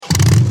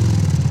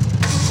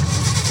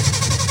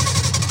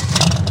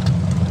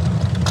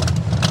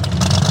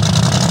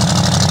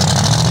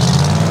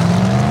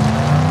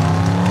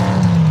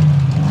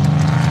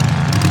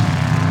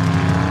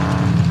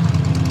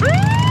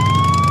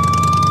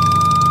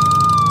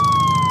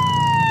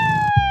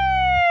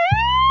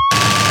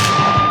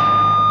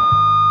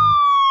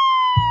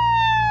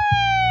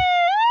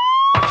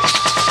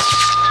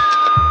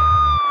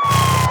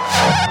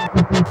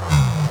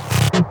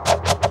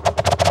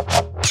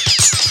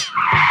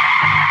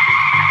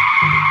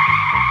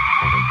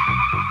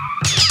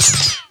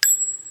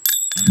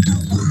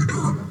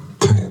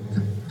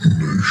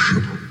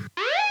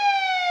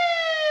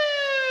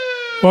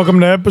Welcome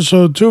to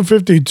episode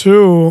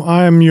 252.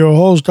 I am your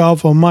host,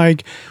 Alpha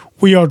Mike.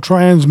 We are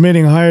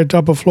transmitting high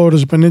atop of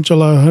Florida's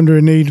peninsula,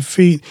 108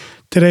 feet.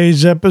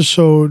 Today's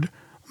episode,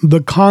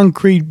 The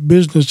Concrete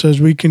Business, as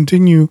we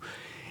continue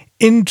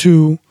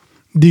into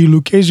the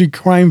Lucchese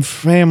Crime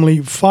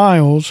Family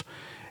Files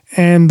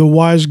and the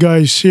Wise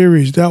Guys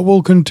series. That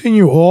will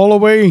continue all the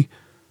way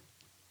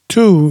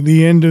to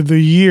the end of the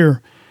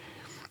year.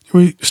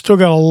 We still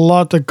got a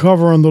lot to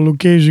cover on the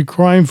Lucchese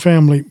Crime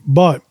Family,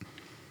 but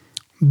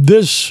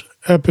this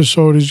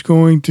episode is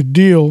going to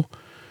deal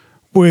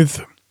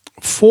with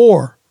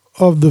 4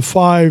 of the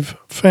 5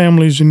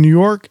 families in New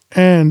York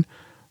and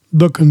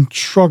the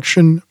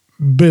construction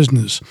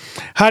business.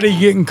 How do you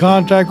get in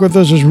contact with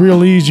us? It's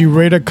real easy.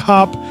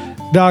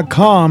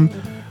 RadarCop.com,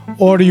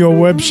 audio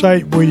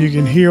website where you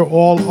can hear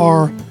all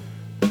our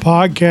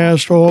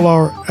podcasts, all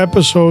our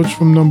episodes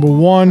from number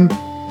 1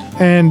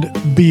 and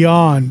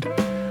beyond.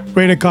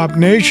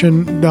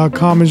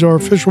 RadarCopNation.com is our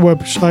official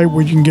website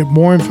where you can get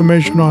more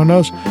information on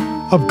us,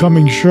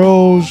 upcoming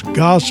shows,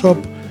 gossip,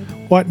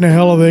 what in the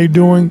hell are they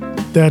doing?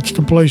 That's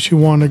the place you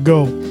want to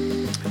go.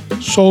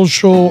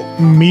 Social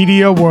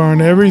media, we're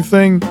on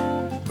everything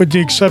with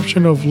the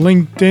exception of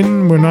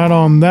LinkedIn. We're not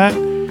on that.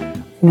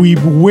 We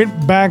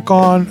went back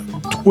on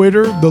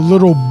Twitter, the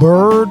little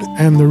bird,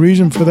 and the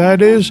reason for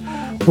that is,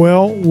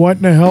 well, what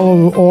in the hell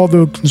are all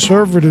the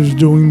conservatives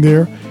doing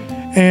there?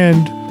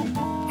 And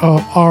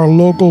our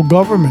local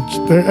governments.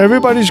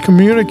 Everybody's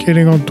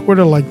communicating on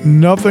Twitter like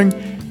nothing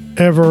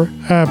ever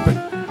happened.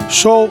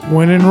 So,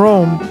 when in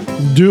Rome,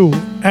 do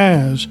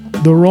as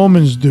the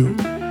Romans do.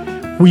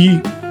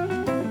 We,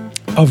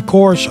 of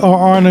course,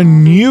 are on a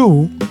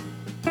new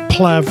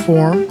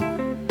platform,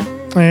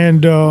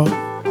 and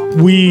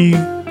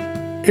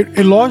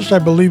it launched, I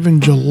believe,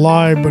 in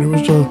July, but it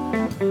was a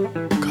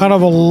kind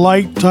of a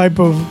light type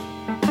of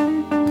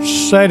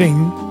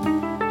setting.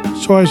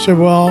 So I said,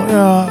 well,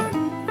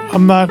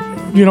 I'm not,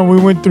 we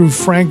went through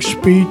Frank's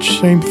speech,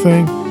 same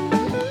thing.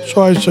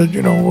 So I said,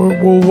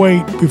 we'll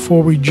wait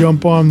before we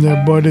jump on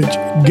there. But it's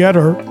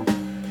Getter,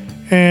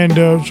 and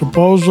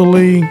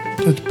supposedly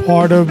it's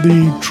part of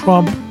the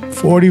Trump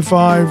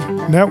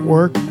 45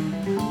 network.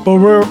 But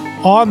we're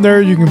on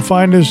there. You can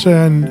find us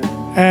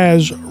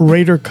as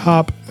Raider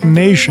Cop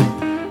Nation.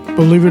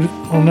 Believe it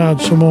or not,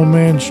 some old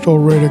man stole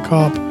Raider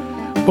Cop.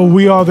 But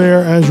we are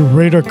there as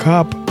Raider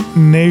Cop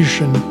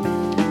Nation,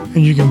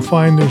 and you can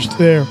find us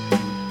there.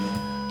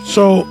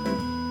 So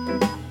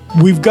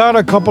we've got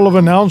a couple of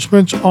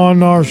announcements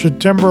on our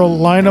September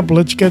lineup.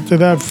 Let's get to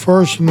that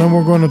first, and then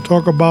we're going to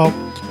talk about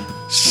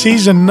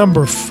season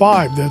number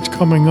 5 that's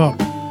coming up.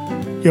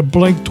 You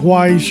blink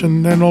twice,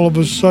 and then all of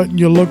a sudden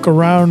you look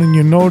around and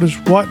you notice,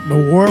 what in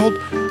the world?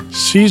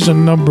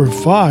 Season number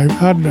 5?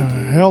 How the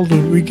hell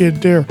did we get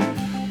there?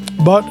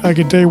 But I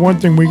can tell you one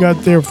thing, we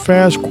got there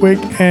fast, quick,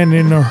 and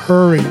in a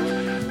hurry.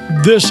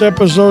 This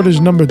episode is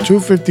number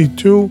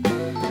 252,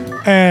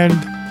 and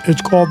it's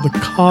called The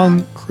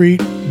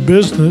Concrete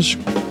Business.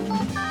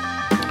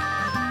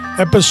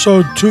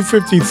 Episode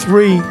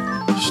 253,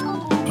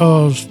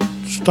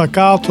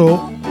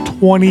 Staccato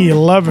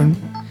 2011,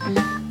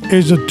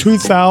 is a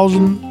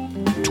 2,000,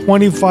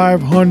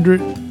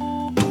 2,500,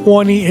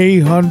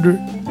 2,800,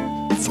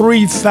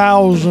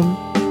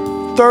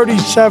 $3,000,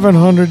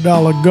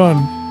 $3,700 gun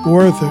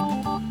worth it.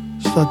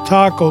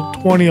 Staccato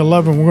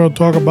 2011, we're going to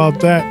talk about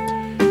that.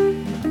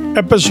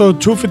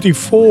 Episode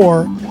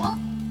 254,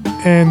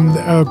 and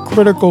a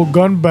critical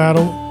gun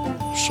battle,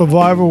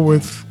 survival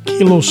with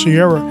Kilo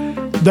Sierra.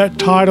 That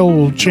title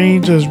will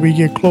change as we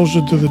get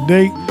closer to the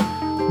date,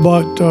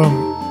 but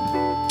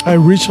I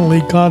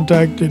recently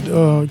contacted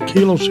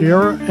Kilo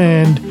Sierra,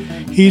 and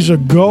he's a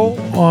go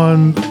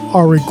on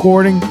our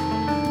recording,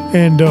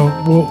 and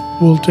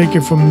we'll take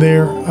it from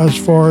there as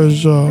far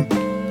as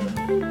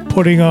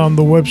putting on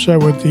the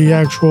website what the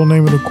actual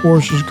name of the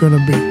course is going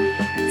to be.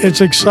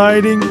 It's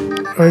exciting.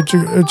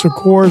 It's a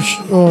course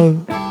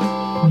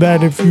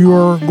that if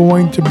you're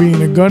going to be in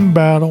a gun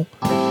battle,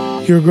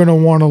 you're going to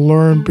want to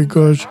learn,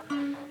 because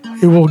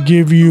it will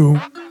give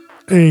you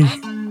a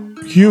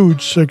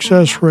huge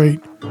success rate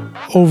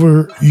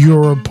over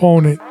your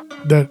opponent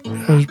that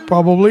has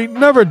probably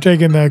never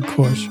taken that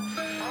course.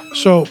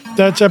 So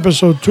that's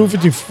episode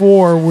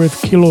 254 with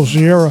Kilo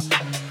Sierra.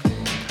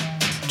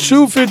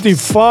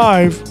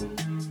 255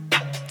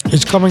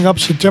 is coming up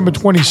September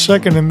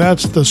 22nd, and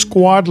that's the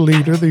squad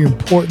leader, the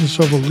importance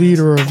of a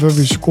leader of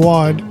every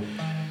squad.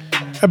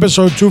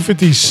 Episode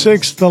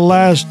 256, The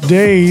Last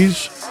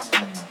Days,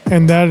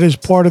 and that is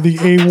part of the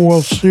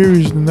AWOL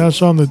series, and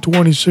that's on the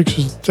 26th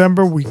of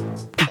September. We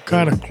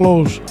kind of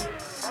close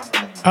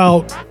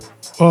out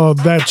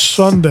that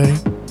Sunday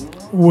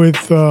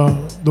with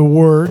the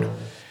Word.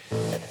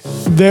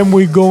 Then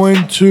we go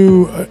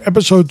into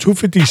episode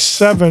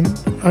 257,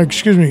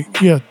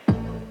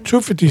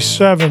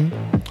 257,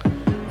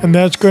 and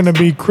that's going to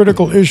be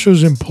Critical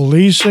Issues in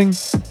Policing,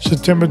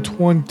 September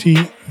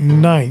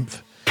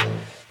 29th.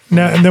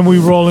 Now, and then we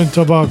roll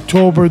into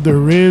October.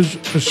 There is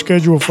a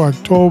schedule for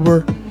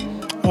October,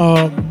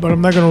 but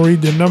I'm not going to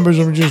read the numbers.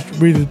 I'm just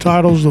read the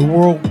titles. The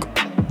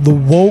The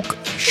Woke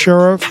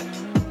Sheriff,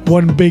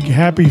 One Big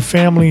Happy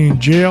Family in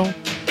Jail,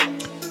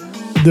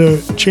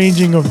 The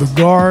Changing of the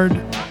Guard,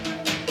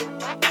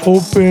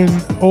 Open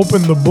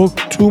the Book,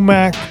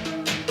 Tumac,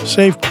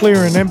 Safe,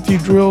 Clear, and Empty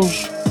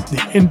Drills, The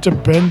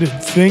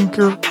Independent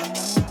Thinker,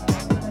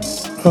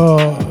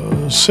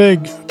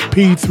 SIG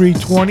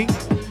P320,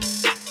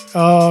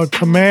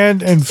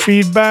 Command and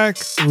Feedback,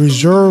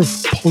 Reserve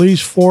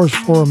Police Force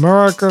for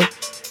America,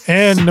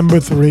 and number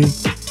 3,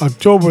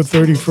 October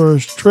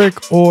 31st,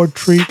 Trick or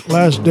Treat,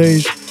 Last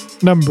Days,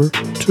 number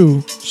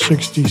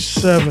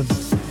 267.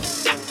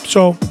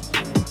 So,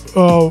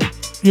 of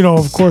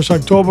course,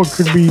 October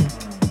could be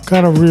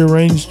kind of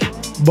rearranged,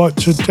 but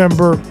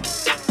September,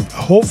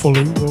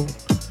 hopefully,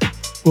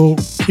 we'll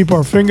keep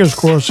our fingers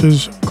crossed,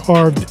 is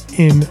carved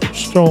in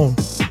stone.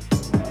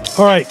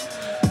 All right.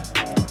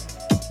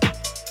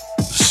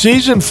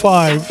 Season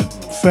 5,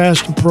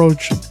 fast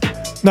approaching.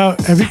 Now,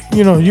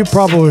 you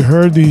probably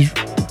heard these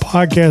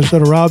podcasts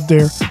that are out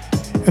there,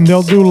 and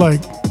they'll do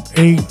like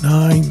 8,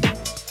 9,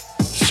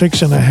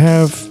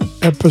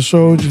 6.5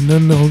 episodes, and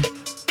then they'll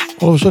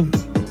all of a sudden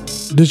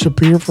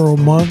disappear for a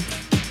month.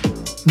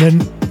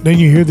 Then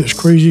you hear this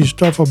crazy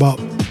stuff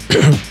about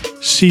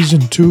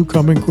season 2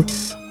 coming quick.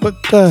 But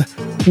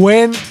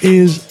when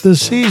is the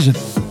season?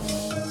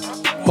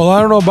 Well, I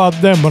don't know about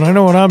them, but I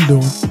know what I'm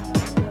doing.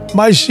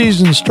 My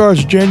season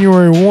starts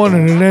January 1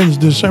 and it ends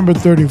December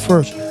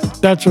 31st.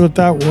 That's what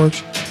that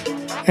works.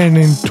 And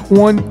in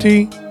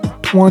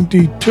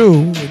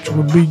 2022, which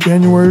would be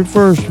January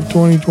 1st of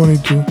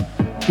 2022,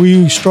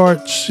 we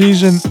start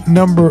season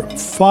number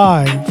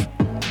 5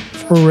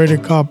 for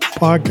Rated Cop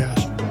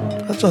Podcast.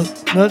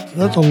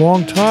 That's a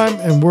long time,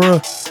 and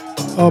we're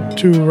up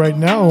to right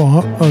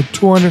now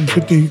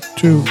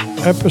 252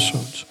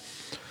 episodes.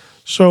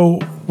 So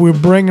we're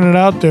bringing it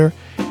out there.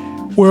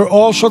 We're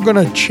also going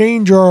to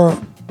change our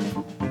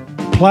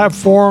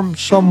platform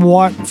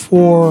somewhat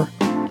for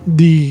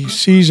the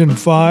season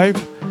 5,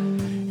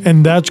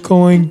 and that's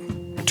going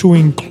to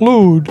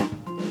include,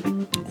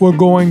 we're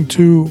going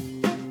to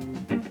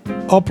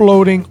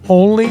uploading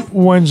only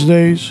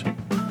Wednesdays.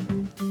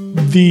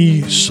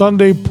 The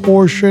Sunday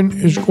portion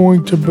is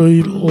going to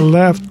be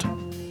left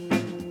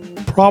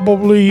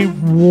probably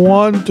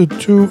 1 to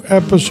 2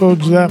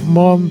 episodes that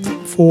month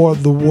for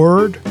The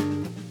Word.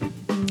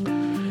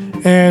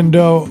 And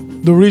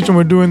the reason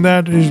we're doing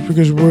that is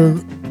because we're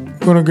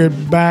going to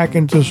get back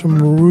into some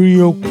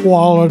real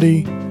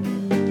quality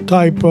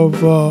type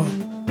of,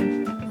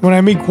 when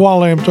I mean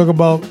quality, I'm talking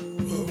about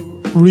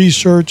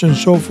research and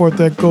so forth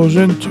that goes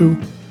into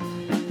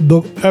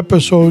the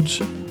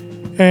episodes.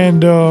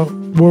 And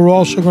we're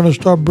also going to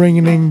start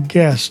bringing in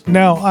guests.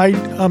 Now,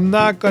 I'm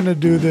not going to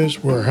do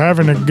this. We're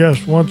having a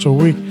guest once a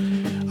week.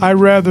 I'd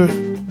rather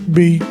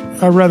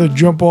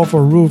jump off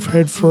a roof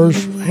head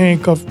first,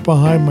 handcuffed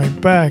behind my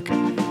back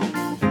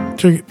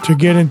to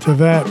get into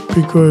that,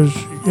 because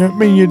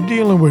you're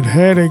dealing with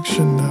headaches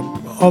and the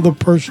other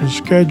person's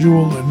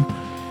schedule and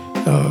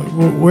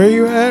where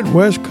you at?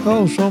 West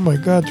Coast? Oh my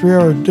God,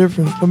 3-hour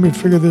difference. Let me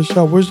figure this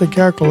out. Where's the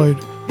calculator?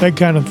 That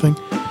kind of thing.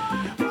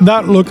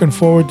 Not looking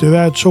forward to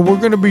that. So we're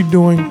going to be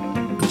doing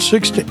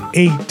 6 to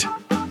 8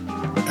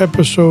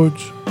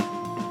 episodes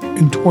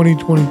in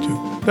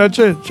 2022. That's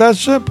it. It's that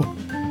simple.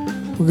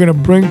 We're going to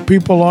bring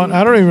people on.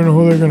 I don't even know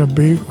who they're going to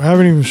be. We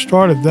haven't even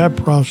started that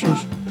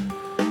process.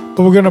 But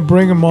we're going to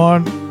bring them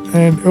on,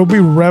 and it'll be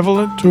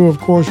relevant to, of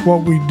course,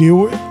 what we deal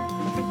with.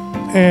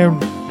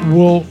 And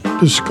we'll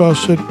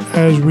discuss it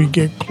as we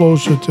get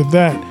closer to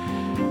that.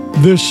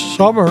 This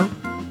summer,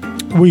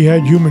 we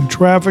had human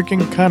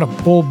trafficking, kind of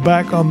pulled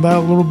back on that a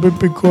little bit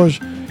because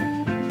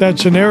that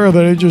scenario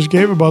that I just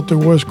gave about the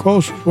West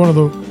Coast was one of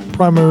the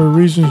primary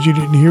reasons you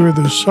didn't hear it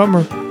this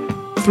summer.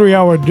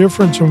 3-hour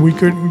difference, and we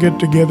couldn't get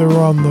together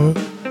on the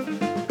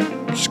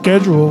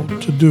schedule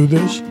to do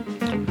this.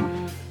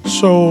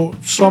 So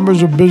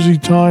summer's a busy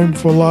time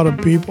for a lot of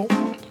people.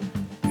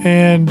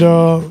 And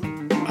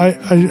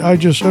I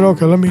just said,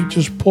 okay, let me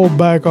just pull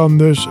back on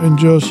this and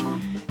just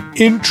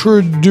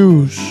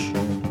introduce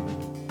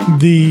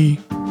the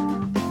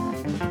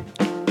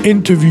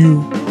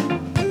interview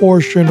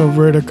portion of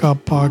Rated Cop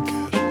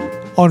Podcast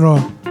on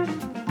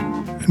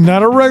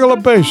not a regular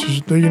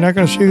basis. You're not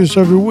going to see this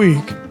every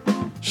week.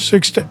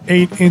 6 to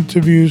 8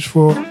 interviews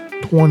for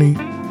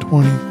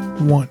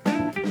 2021.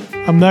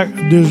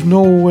 There's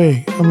no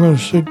way I'm going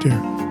to sit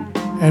there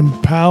and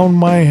pound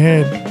my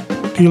head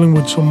dealing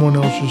with someone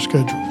else's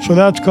schedule. So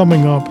that's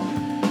coming up.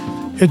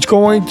 It's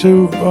going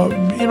to,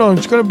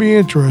 it's going to be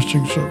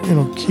interesting. So,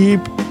 keep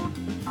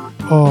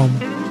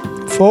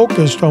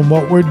focused on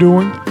what we're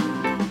doing.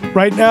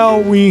 Right now,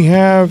 we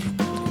have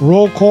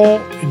Roll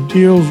Call. It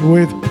deals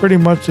with pretty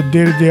much the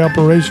day-to-day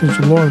operations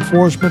of law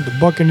enforcement, the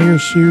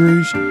Buccaneers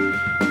series.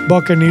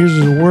 Buccaneers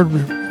is a word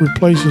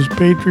replaces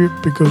Patriot,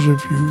 because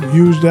if you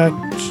use that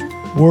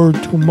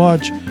word too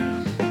much,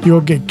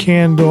 you'll get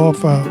canned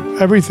off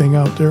everything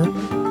out there.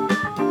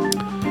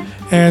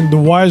 And the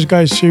Wise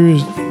Guy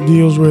series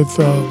deals with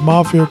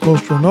Mafia,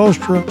 Cosa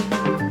Nostra,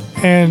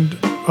 and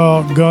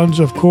guns.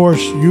 Of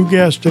course, you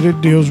guessed it,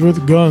 it deals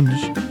with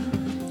guns.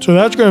 So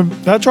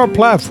that's our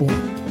platform,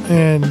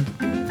 and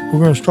we're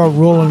gonna start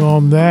rolling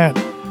on that,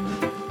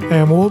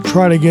 and we'll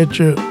try to get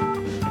you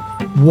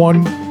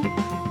one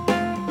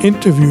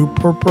interview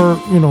per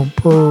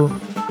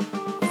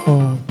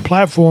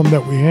platform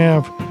that we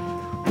have.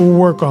 We'll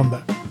work on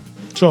that.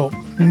 So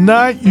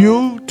not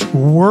you to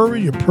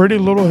worry your pretty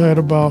little head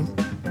about.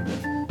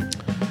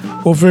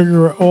 We'll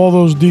figure all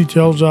those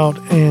details out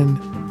and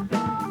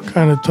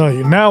kind of tell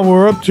you. Now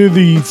we're up to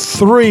the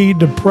 3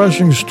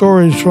 depressing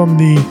stories from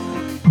the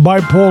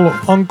bipolar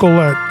uncle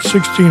at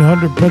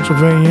 1600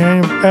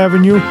 Pennsylvania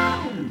Avenue.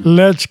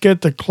 Let's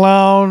get the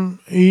clown.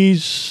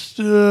 He's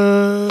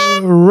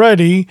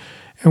ready,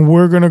 and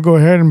we're going to go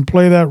ahead and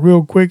play that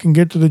real quick and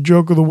get to the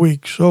joke of the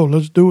week. So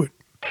let's do it.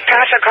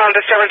 Tasha calling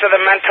disturbance of the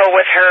mental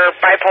with her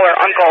bipolar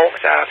uncle.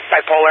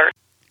 Bipolar.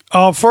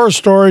 Our first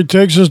story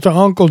takes us to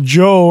Uncle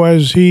Joe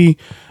as he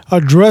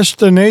addressed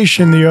the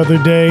nation the other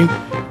day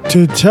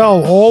to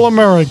tell all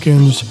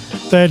Americans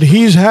that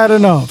he's had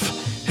enough.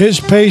 His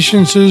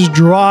patience is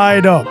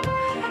dried up.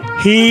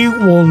 He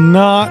will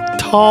not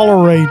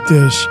tolerate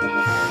this.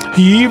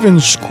 He even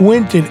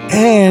squinted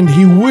and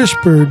he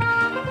whispered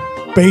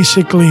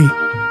basically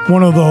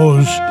one of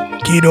those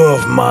 "get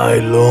off my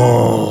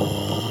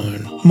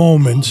lawn"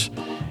 moments.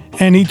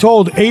 And he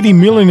told 80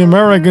 million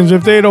Americans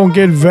if they don't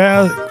get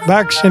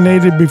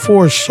vaccinated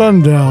before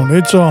sundown,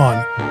 it's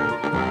on.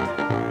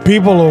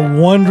 People are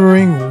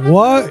wondering,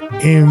 what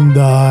in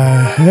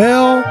the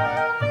hell?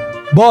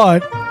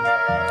 But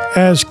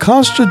as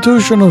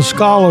constitutional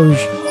scholars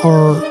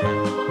are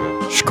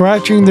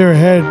scratching their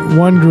head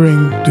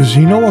wondering, does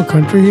he know what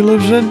country he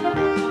lives in?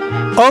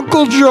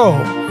 Uncle Joe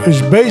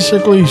is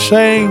basically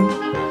saying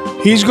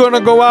he's going to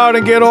go out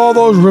and get all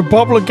those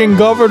Republican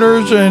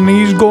governors, and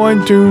he's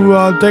going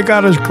to take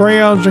out his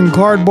crayons and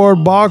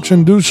cardboard box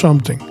and do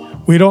something.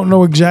 We don't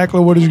know exactly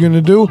what he's going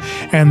to do,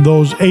 and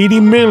those 80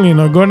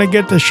 million are going to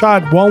get the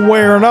shot one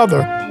way or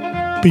another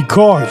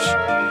because.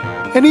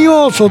 And he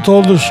also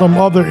told us some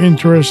other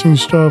interesting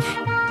stuff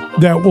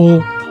that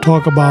we'll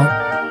talk about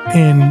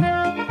in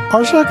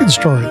our second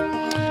story.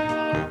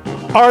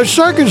 Our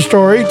second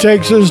story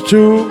takes us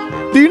to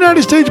the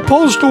United States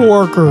Postal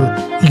Worker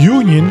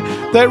Union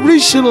that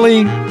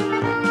recently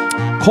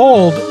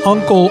called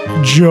Uncle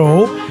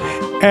Joe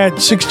at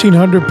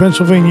 1600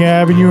 Pennsylvania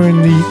Avenue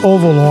in the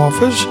Oval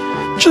Office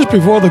just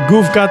before the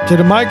goof got to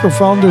the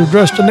microphone to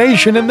address the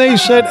nation, and they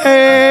said,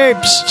 "Hey,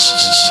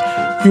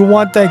 you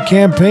want that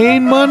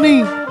campaign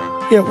money?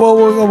 Yeah,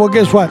 well,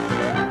 guess what?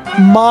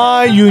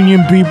 My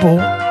union people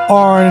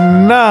are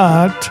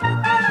not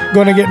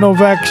going to get no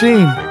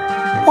vaccine."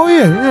 "Oh,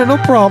 yeah, no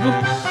problem."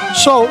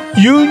 So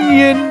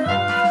union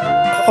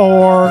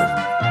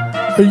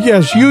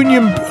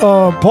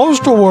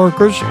postal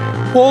workers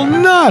will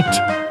not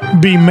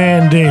be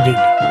mandated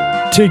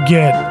to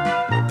get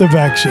the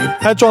vaccine.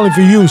 That's only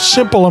for you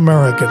simple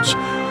Americans.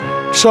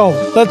 So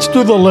let's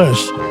do the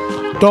list.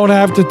 Don't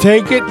have to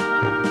take it.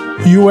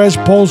 U.S.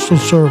 Postal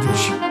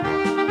Service.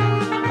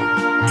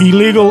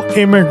 Illegal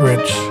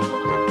immigrants.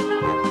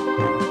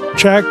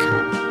 Check.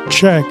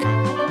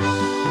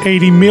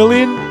 80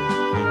 million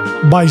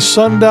by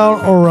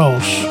sundown or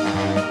else.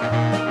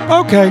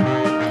 Okay.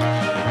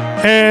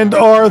 And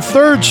our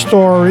third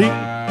story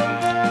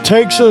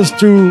takes us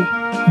to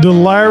the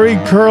Larry,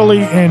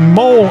 Curly, and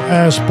Moe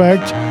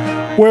aspect,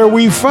 where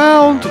we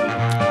found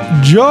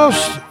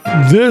just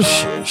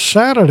this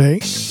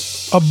Saturday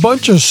a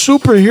bunch of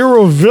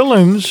superhero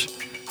villains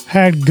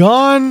had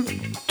gone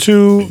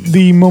to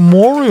the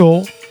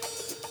memorial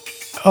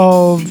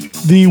of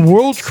the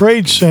World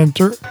Trade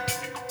Center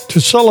to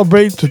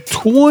celebrate the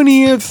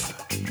 20th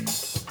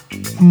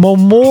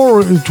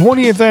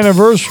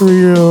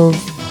anniversary of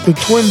the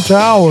Twin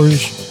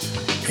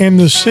Towers in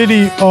the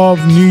city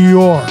of New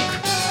York.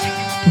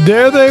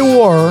 There they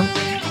were.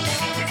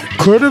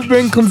 Could have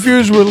been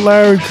confused with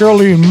Larry,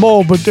 Curly, and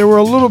Moe, but there were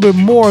a little bit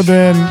more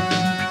than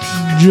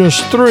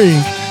just 3.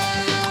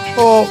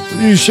 Well,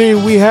 you see,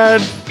 we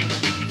had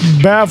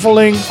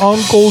baffling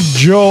Uncle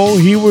Joe.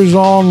 He was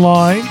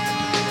online.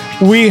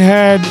 We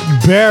had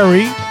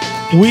Barry.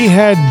 We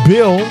had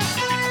Bill.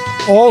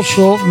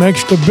 Also,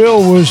 next to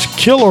Bill was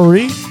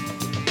Killary,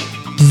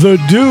 the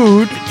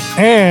Dude,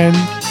 and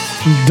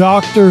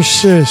Dr.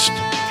 Sist.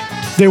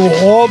 They were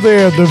all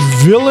there. The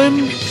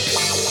villain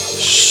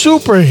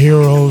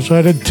superheroes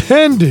had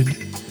attended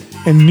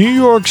in New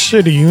York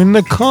City in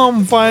the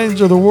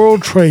confines of the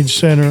World Trade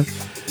Center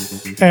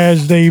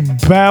as they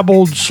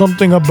babbled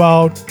something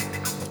about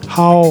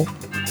how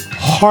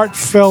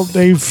heartfelt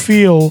they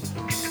feel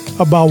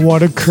about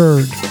what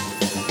occurred.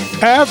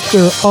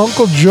 After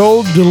Uncle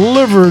Joe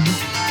delivered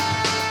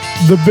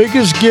the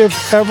biggest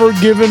gift ever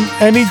given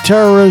any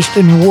terrorist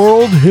in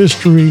world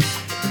history,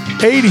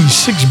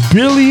 $86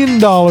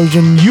 billion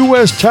in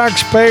U.S.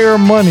 taxpayer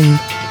money,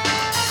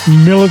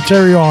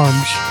 military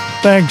arms.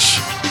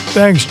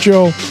 Thanks,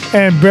 Joe.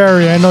 And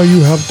Barry, I know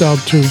you helped out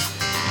too.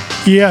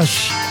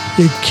 Yes,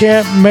 you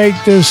can't make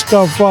this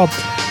stuff up.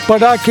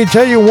 But I can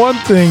tell you one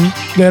thing,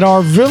 that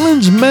our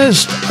villains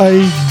missed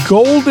a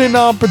golden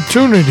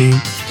opportunity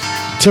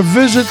to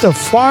visit the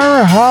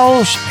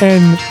Firehouse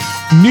and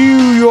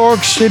New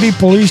York City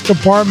Police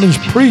Department's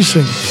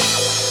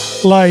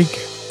precinct, like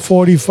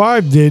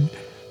 45 did,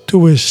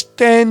 to a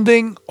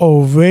standing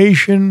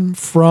ovation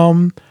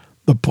from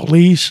the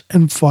police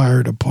and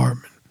fire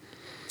department.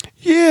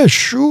 Yeah,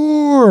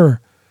 sure,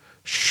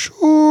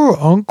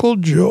 Uncle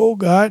Joe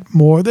got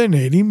more than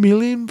 80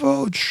 million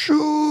votes,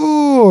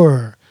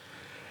 sure.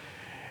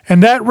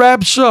 And that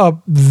wraps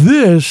up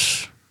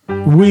this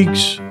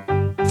week's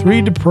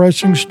 3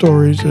 depressing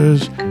stories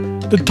as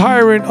the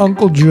tyrant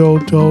Uncle Joe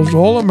tells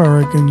all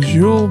Americans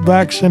you'll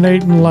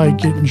vaccinate and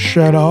like it and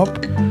shut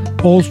up.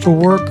 Postal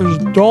workers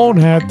don't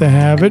have to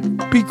have it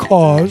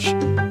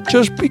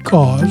just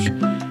because.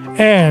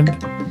 And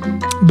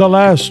the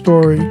last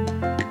story,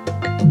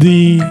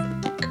 the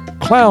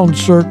clown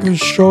circus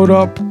showed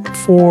up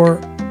for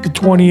the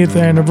 20th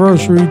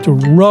anniversary to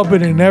rub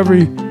it in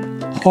every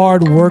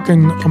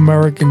hard-working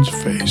American's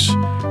face.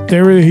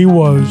 There he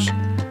was,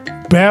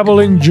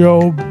 Babbling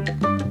Joe,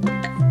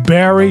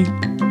 Barry,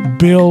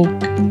 Bill,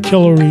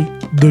 Hillary,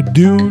 the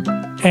Dude,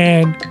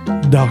 and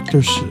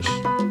Dr. Sis.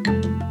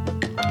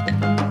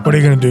 What are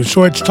you going to do?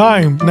 So it's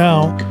time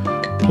now,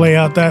 play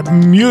out that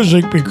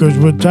music because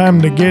we're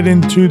time to get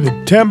into the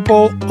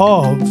tempo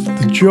of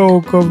the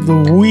joke of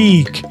the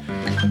week.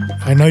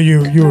 I know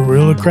you were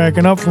really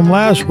cracking up from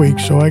last week,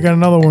 so I got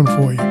another one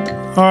for you.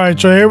 All right,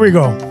 so here we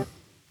go.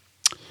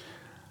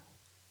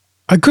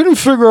 I couldn't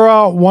figure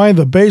out why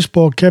the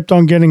baseball kept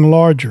on getting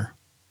larger.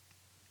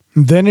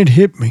 And then it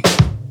hit me.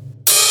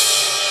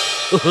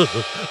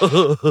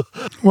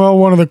 Well,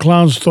 one of the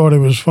clowns thought it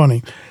was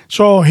funny.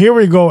 So here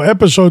we go,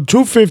 episode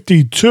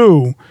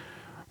 252.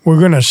 We're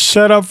going to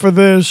set up for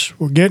this.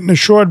 We're getting the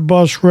short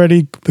bus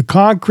ready. The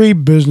Concrete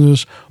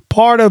Business,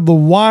 part of the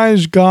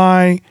Wise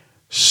Guy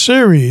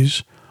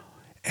series,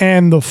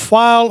 and the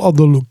file of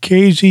the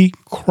Lucchese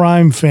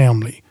crime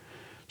family.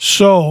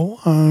 So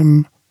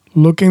I'm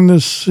looking to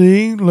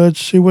see. Let's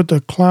see what the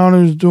clown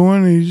is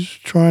doing. He's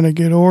trying to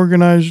get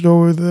organized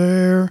over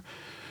there.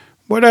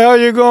 Where the hell are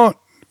you going?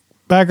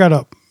 Back it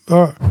up.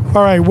 All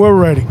right, we're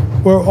ready.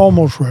 We're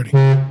almost ready.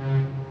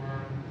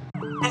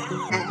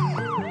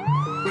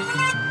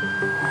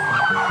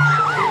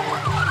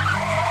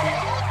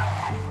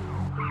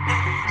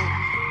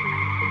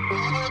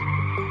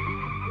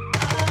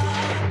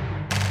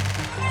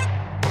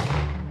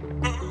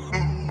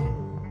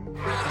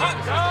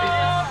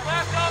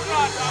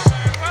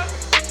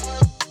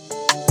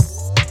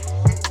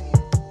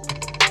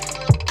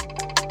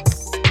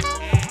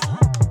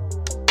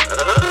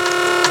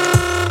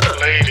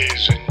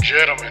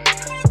 Gentlemen,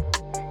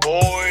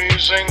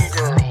 boys and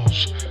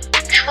girls,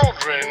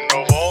 children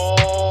of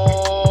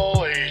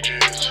all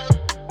ages,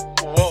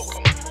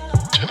 welcome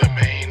to the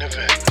main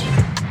event.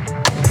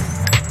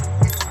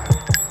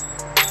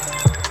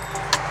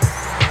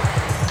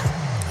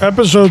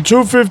 Episode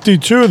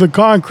 252, The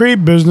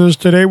Concrete Business.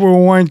 Today we're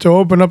going to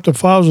open up the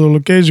files of the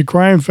Lucchese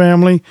crime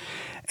family,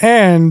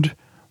 and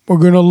we're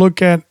going to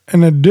look at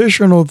an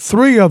additional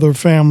 3 other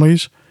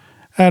families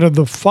out of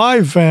the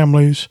 5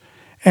 families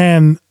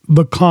and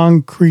the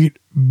Concrete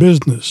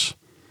Business.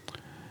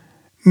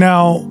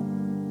 Now,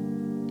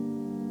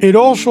 it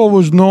also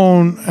was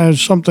known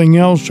as something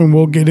else, and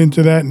we'll get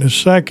into that in a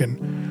second.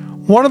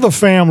 One of the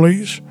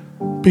families,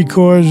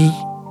 because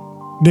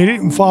they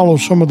didn't follow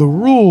some of the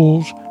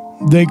rules,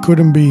 they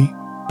couldn't be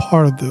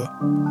part of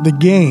the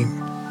game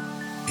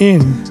in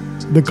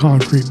the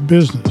Concrete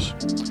Business.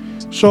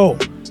 So,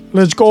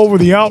 let's go over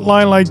the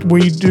outline like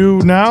we do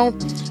now.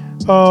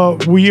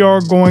 We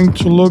are going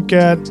to look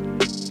at,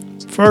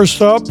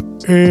 first up,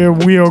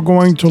 we are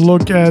going to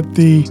look at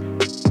the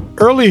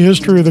early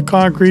history of the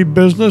concrete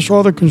business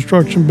or the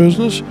construction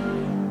business.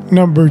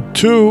 Number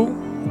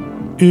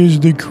 2 is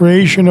the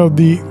creation of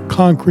the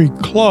Concrete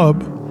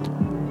Club.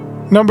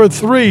 Number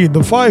 3,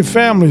 the 5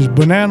 families,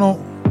 Bonanno,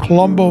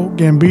 Colombo,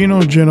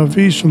 Gambino,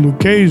 Genovese, and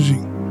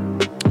Lucchese.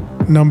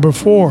 Number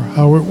 4,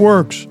 how it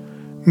works.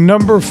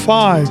 Number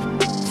 5,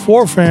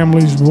 4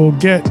 families will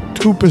get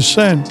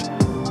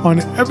 2% on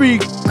every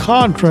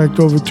contract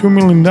over $2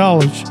 million,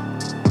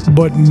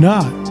 but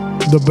not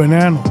the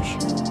Bonannos.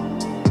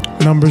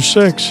 Number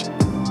 6,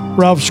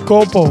 Ralph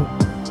Scopo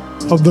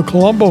of the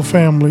Colombo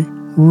family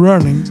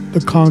running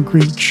the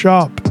concrete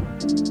shop.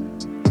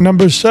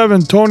 Number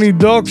 7, Tony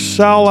Duck,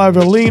 Sal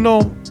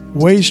Avellino,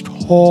 Waste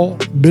Hall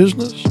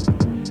Business.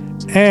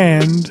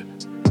 And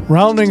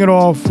rounding it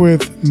off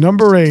with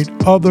number 8,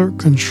 Other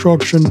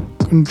Construction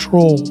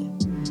Control.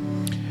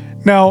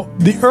 Now,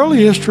 the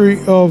early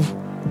history of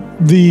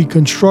the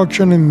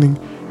construction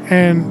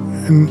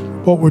and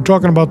what we're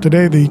talking about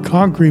today, the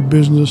concrete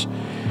business,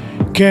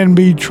 can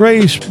be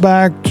traced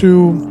back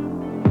to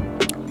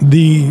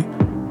the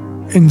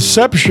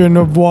inception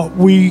of what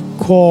we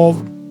call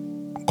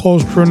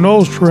Cosa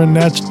Nostra, and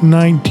that's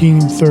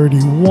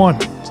 1931.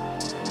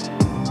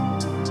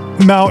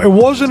 Now, it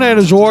wasn't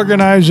as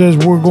organized as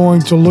we're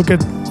going to look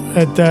at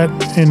that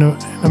in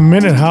a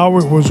minute, how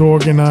it was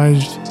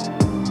organized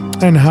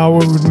and how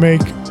it would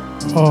make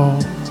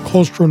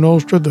Cosa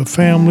Nostra, the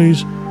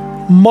families,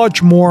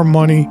 much more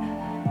money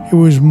It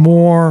was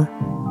more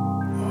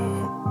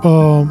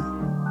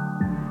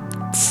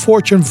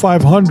Fortune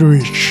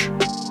 500-ish,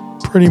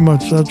 pretty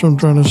much. That's what I'm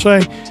trying to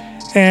say.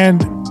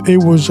 And it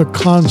was a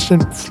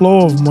constant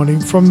flow of money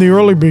from the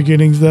early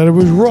beginnings that it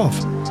was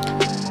rough.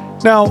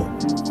 Now,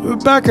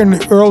 back in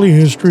the early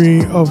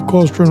history of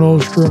Cosa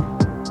Nostra,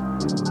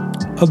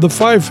 the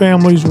five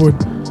families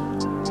would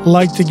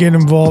like to get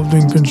involved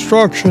in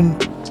construction,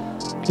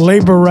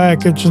 labor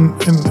rackets,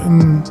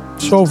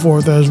 and so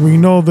forth. As we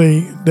know,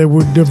 they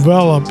would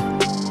develop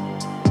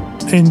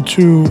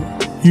into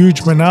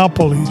huge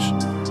monopolies.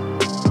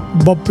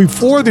 But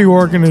before the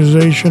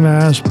organization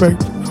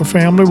aspect, a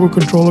family would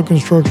control a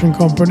construction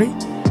company,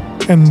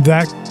 and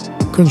that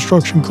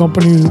construction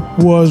company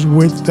was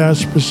with that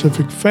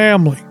specific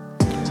family.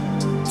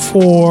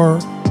 For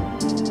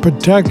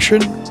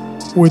protection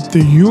with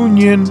the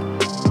union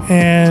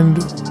and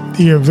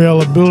the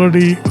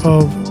availability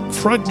of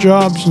front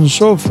jobs and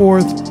so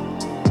forth,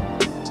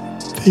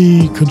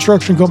 the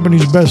construction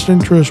company's best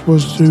interest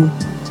was to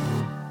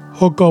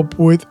hook up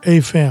with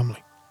a family.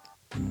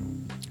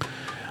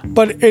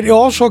 But it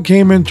also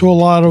came into a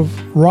lot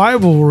of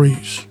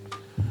rivalries.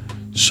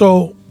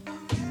 So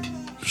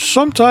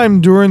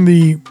sometime during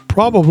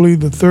probably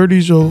the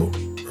 30s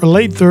or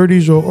late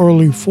 30s or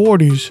early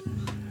 40s,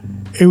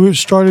 it was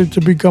started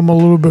to become a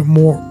little bit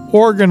more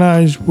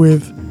organized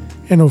with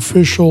an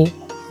official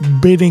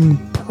bidding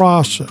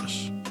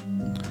process.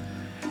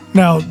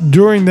 Now,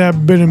 during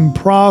that bidding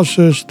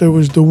process, there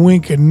was the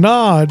wink and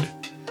nod,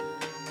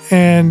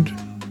 and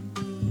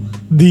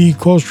the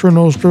Cosa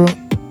Nostra,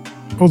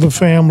 or the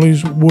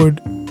families,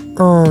 would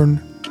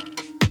earn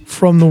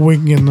from the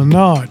wink and the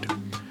nod.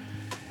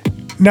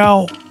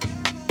 Now,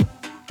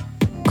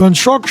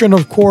 construction,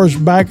 of course,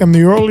 back in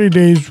the early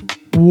days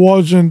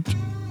wasn't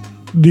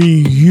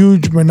the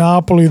huge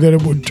monopoly that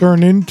it would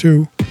turn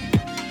into,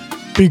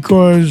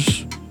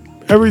 because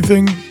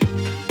everything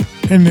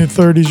in the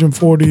 30s and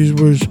 40s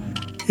was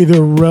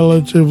either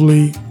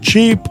relatively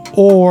cheap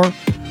or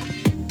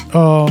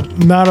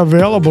not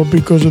available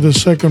because of the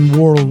Second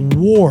World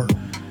War.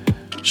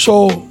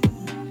 So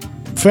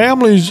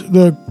families,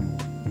 the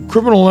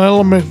criminal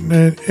element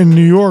in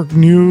New York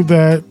knew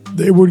that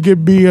it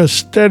would be a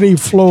steady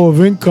flow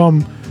of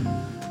income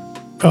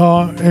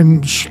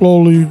and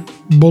slowly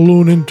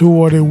balloon into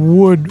what it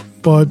would,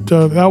 but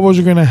that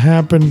wasn't going to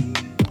happen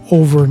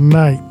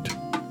overnight.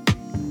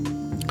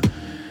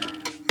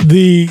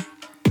 The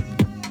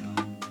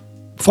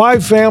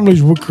five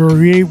families would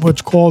create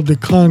what's called the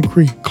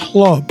Concrete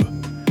Club.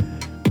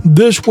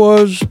 This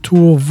was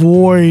to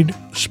avoid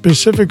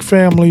specific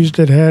families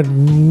that had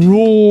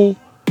rule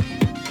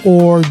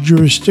or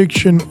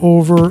jurisdiction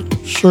over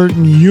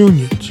certain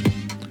unions.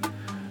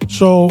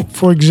 So,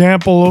 for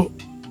example,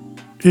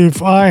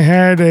 if I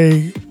had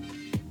a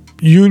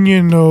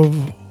union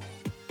of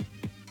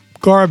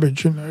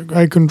garbage and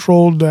I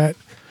controlled that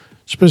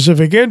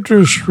specific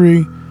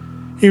industry,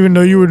 even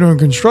though you were doing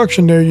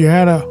construction there, you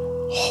had to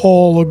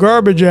haul the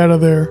garbage out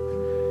of there,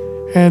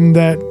 and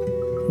that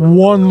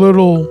one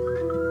little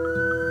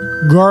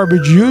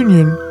garbage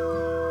union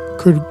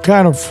could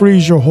kind of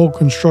freeze your whole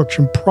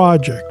construction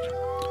project.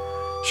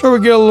 So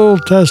we get a little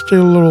testy,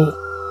 a little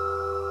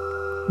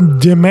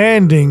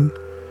demanding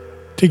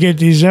to get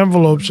these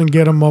envelopes and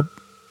get them up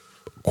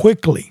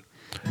quickly.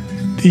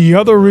 The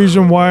other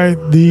reason why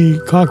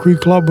the Concrete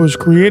Club was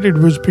created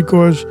was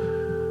because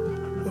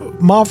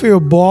mafia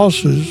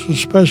bosses,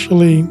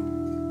 especially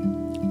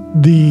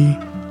the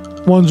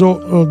ones,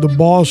 the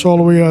boss all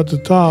the way at the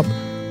top,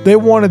 they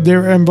wanted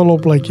their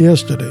envelope like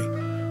yesterday.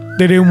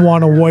 They didn't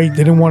want to wait.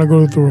 They didn't want to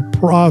go through a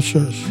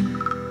process.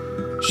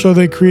 So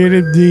they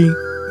created the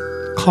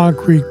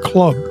Concrete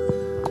Club.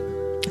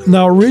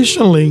 Now,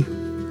 recently,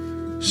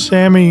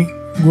 Sammy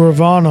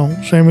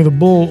Guarvano, Sammy the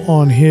Bull,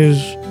 on his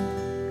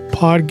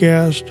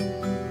podcast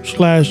 /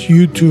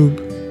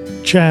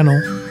 YouTube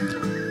channel,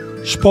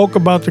 spoke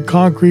about the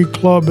Concrete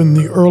Club in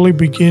the early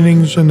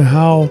beginnings and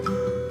how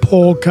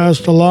Paul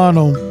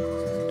Castellano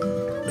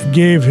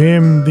gave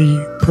him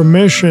the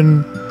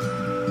permission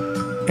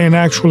and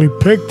actually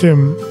picked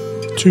him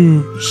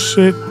to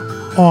sit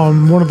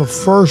on one of the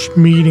first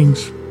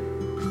meetings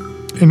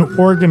in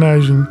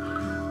organizing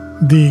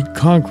the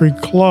Concrete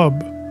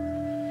Club.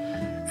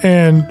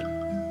 And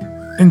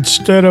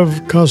instead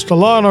of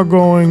Castellano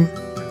going,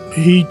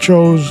 he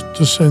chose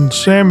to send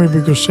Sammy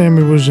because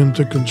Sammy was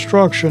into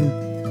construction.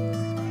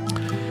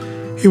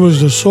 He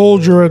was a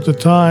soldier at the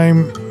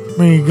time.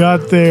 When he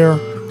got there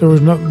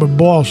was nothing but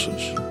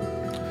bosses.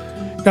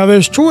 Now,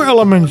 there's two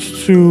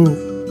elements to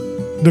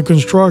the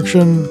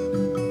construction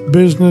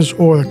business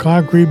or the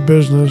concrete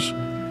business.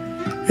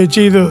 It's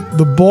either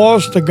the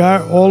boss, the guy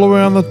all the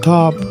way on the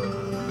top,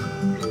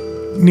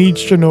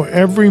 needs to know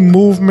every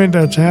movement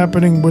that's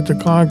happening with the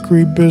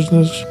concrete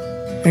business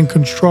and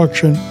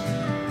construction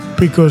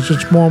because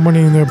it's more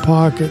money in their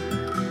pocket.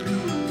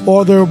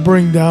 Or they'll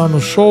bring down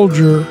a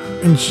soldier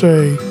and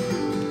say,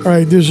 all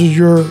right, this is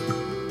your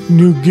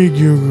new gig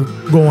you're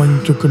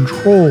going to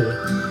control.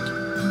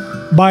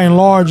 by and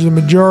large, the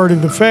majority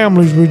of the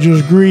families were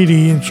just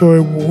greedy, and so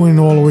it went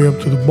all the way up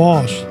to the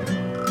boss.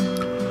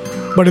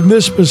 But in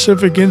this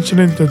specific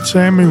incident that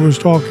Sammy was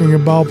talking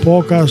about,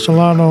 Paul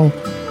Castellano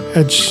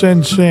had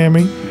sent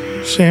Sammy.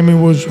 Sammy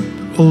was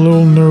a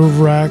little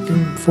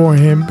nerve-wracking for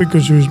him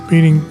because he was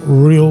meeting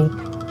real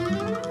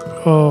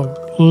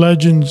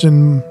legends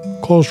in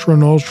Cosa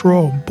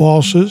Nostra,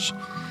 bosses.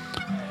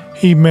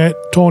 He met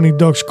Tony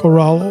Dux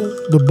Corallo,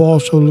 the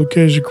boss of the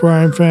Lucchese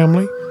crime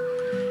family.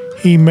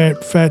 He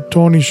met Fat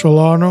Tony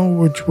Solano,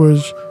 which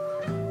was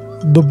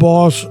the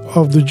boss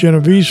of the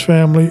Genovese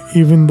family,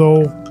 even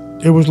though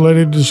it was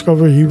later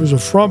discovered he was a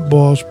front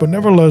boss, but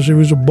nevertheless, he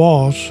was a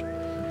boss.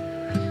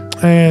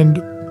 And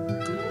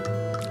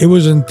it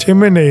was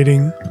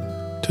intimidating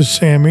to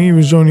Sammy. He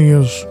was only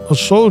a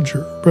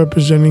soldier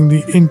representing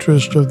the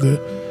interest of the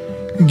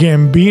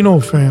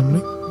Gambino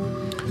family.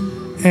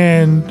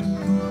 And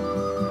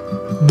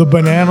the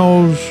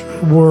Bananos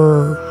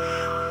were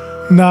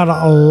not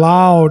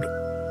allowed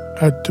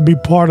to be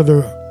part of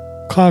the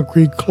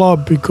Concrete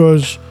Club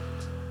because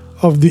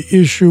of the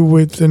issue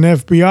with an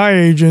FBI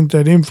agent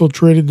that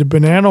infiltrated the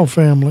Bonanno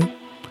family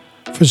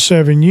for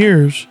 7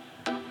 years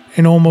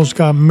and almost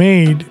got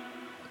made.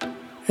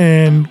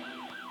 And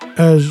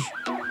as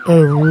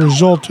a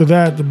result of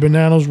that, the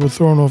Bananos were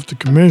thrown off the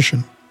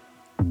commission.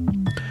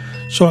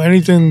 So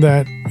anything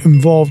that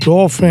involved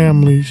all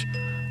families,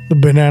 the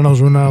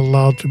Bananos were not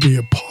allowed to be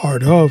a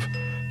part of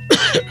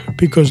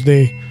because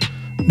they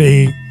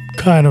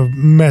kind of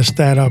messed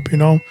that up, you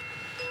know.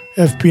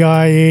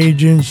 FBI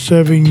agents,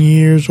 7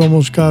 years,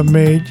 almost got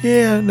made.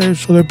 Yeah,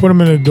 so they put them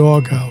in a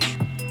doghouse.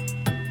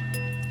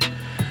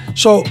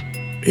 So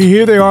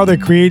here they are. They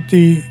create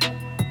the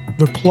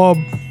club.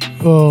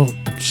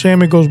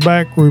 Sammy goes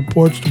back,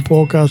 reports to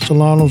Paul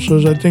Castellano,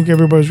 says, I think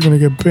everybody's going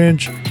to get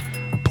pinched.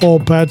 Paul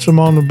pats him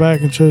on the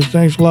back and says,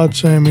 thanks a lot,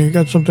 Sammy. I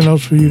got something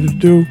else for you to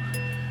do,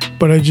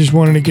 but I just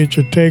wanted to get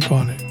your take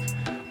on it.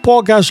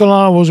 Paul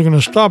Castellano wasn't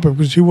going to stop it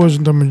because he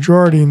wasn't the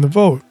majority in the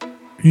vote.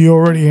 He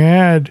already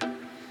had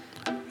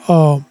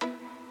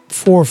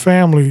 4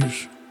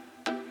 families,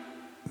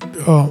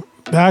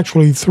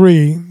 actually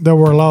 3 that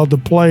were allowed to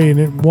play,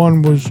 and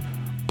one was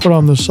put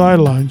on the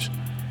sidelines.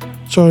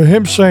 So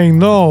him saying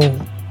no,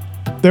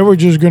 they were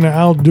just going to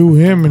outdo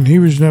him, and he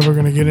was never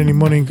going to get any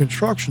money in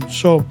construction.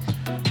 So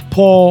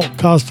Paul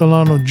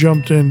Castellano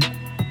jumped in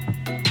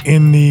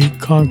the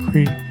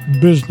concrete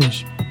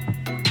business.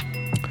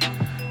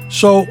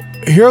 So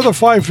here are the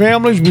 5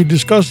 families. We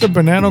discussed it: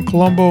 Bonanno,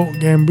 Colombo,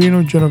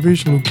 Gambino,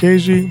 Genovese, and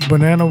Lucchese.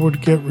 Bonanno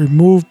would get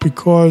removed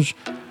because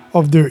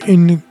of their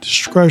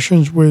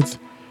indiscretions with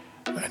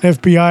an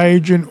FBI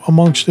agent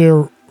amongst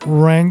their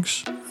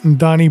ranks,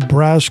 Donnie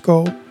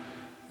Brasco,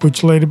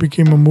 which later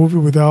became a movie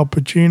with Al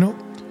Pacino.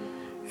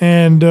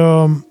 And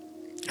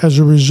as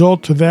a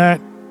result of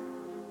that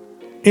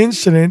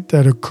incident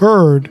that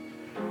occurred,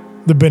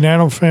 the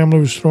Bonanno family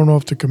was thrown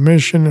off the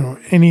commission or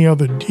any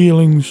other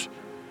dealings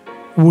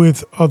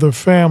with other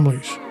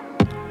families.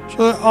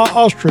 So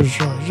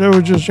ostracized. They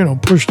were just,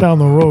 pushed down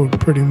the road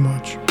pretty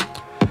much.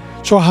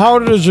 So how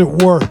does it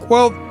work?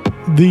 Well,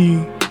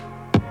 the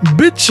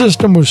bid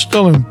system was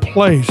still in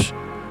place,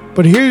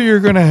 but here you're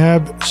going to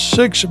have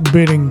 6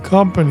 bidding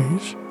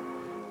companies.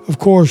 Of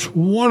course,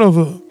 one of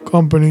the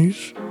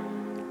companies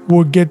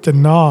would get the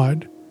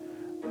nod.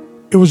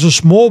 It was a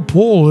small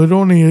pool. It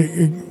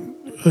only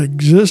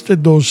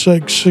existed those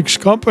six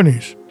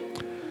companies.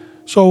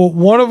 So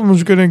one of them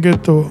was going to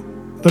get the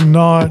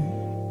nod.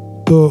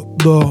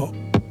 The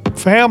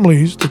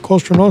families, the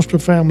Cosa Nostra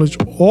families,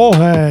 all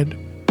had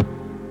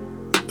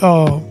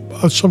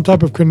some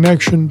type of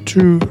connection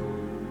to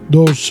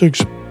those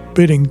 6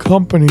 bidding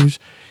companies,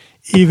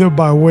 either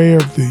by way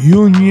of the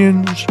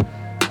unions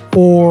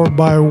or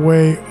by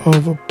way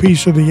of a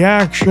piece of the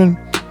action.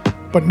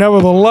 But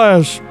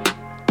nevertheless,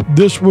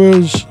 this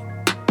was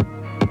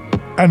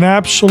an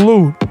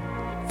absolute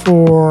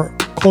for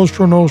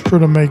Cosa Nostra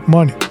to make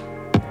money.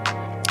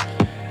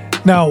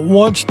 Now,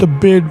 once the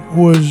bid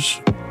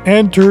was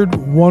entered,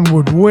 one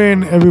would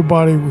win.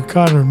 Everybody would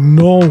kind of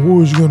know who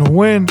was going to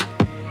win.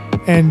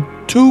 And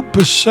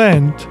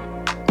 2%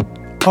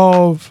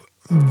 of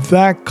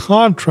that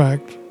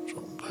contract,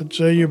 so let's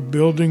say you're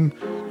building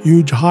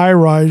huge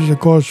high-rise that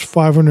costs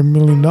 $500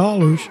 million,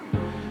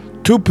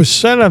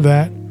 2% of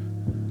that,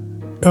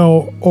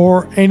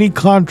 or any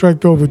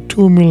contract over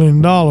 $2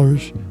 million,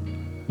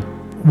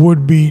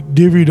 would be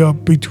divvied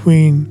up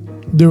between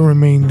the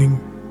remaining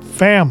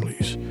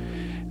families.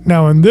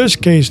 Now, in this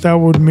case, that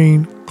would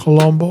mean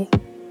Colombo,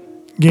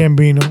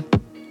 Gambino,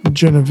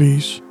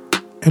 Genovese,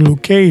 and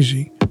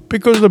Lucchese,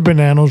 because the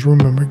Bonannos,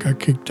 remember, got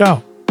kicked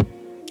out.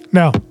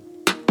 Now,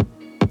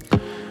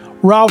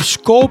 Ralph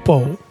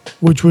Scopo,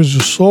 which was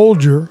a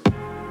soldier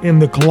in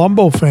the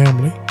Colombo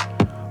family,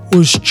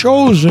 was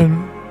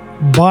chosen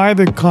by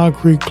the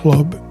Concrete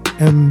Club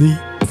and the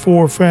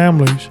 4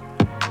 families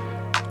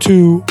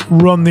to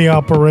run the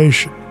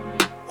operation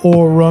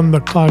or run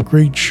the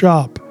concrete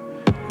shop.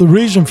 The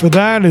reason for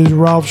that is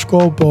Ralph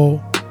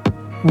Scopo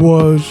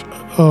was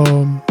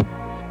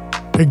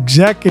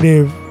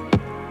executive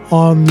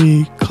on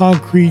the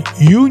concrete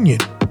union.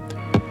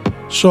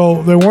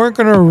 So they weren't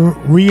going to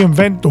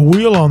reinvent the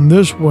wheel on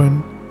this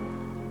one.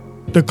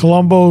 The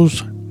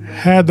Colombos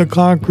had the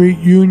concrete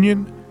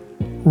union.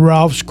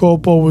 Ralph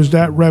Scopo was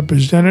that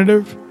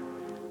representative.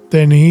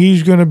 Then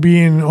he's going to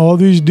be in all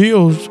these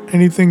deals,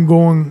 anything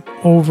going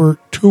over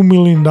 $2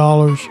 million.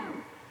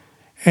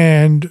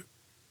 And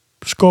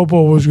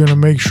Scopo was going to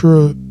make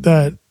sure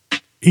that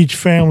each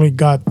family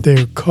got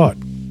their cut.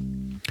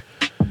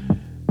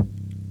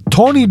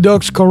 Tony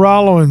Dux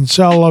Corallo and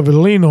Sal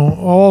Avellino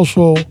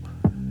also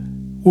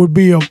would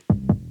be a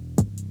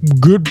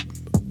good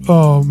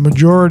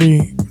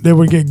majority. They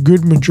would get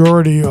good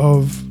majority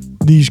of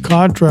these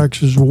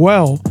contracts as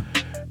well,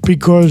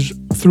 because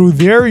through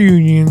their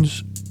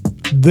unions,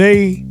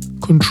 they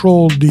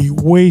controlled the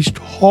waste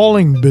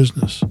hauling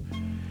business.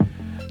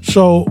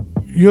 So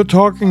you're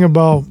talking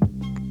about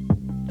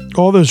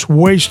all this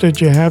waste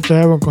that you have to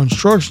have on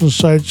construction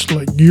sites,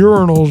 like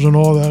urinals and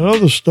all that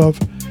other stuff.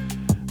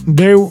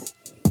 They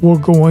were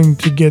going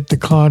to get the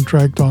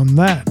contract on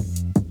that.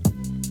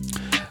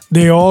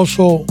 They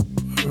also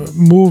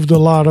moved a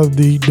lot of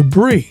the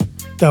debris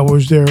that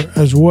was there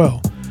as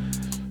well.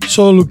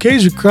 So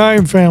Lucchese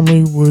crime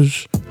family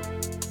was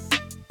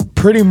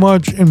pretty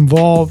much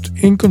involved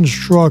in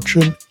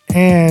construction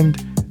and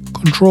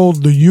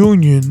controlled the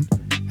union,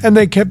 and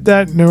they kept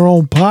that in their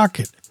own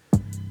pocket.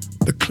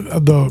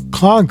 The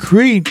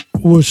concrete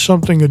was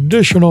something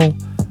additional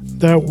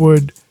that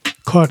would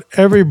cut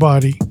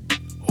everybody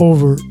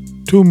over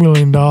 $2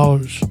 million.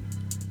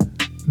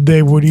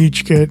 They would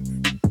each get,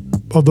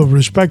 or the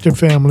respective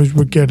families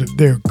would get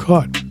their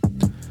cut.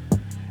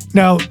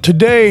 Now,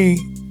 today,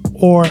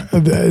 or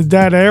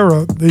that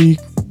era, the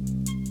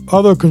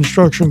other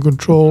construction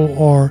control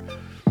are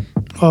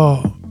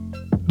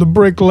the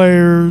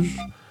bricklayers.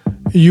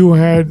 You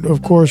had,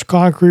 of course,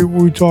 concrete,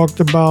 we talked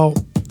about,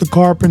 the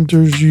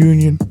carpenters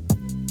union.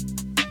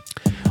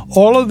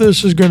 All of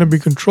this is going to be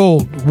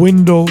controlled.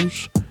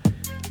 Windows,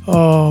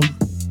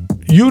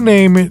 you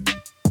name it.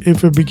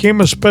 If it became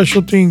a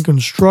specialty in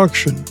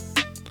construction,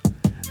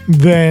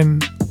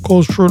 then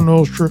Cosa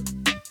Nostra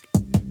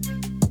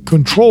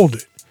controlled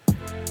it.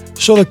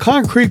 So the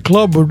concrete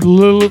club would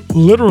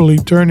literally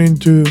turn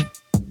into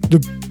the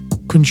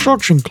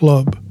construction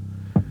club,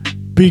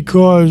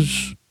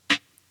 because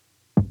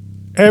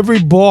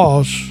every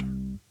boss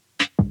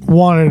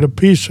wanted a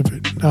piece of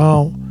it.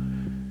 Now,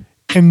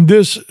 in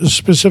this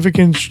specific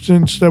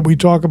instance that we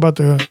talk about,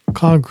 the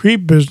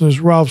concrete business,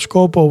 Ralph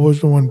Scopo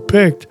was the one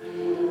picked,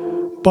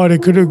 but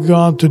it could have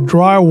gone to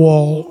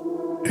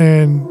drywall,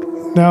 and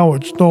now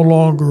it's no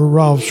longer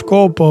Ralph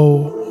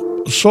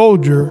Scopo,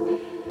 soldier.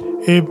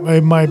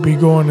 It might be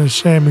going to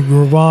Sammy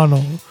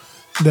Gravano,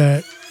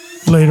 that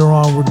later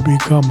on would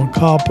become a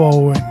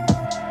capo and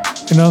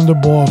an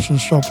underboss and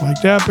stuff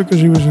like that, because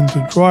he was into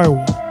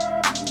drywall.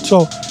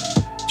 So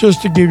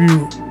just to give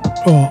you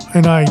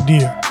an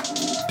idea,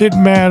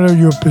 didn't matter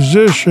your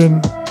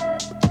position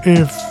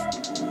if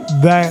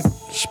that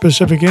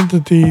specific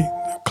entity,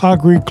 the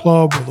concrete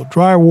club or the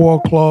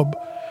drywall club,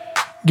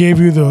 gave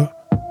you the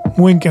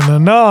wink and the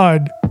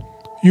nod.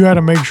 You had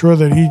to make sure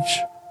that each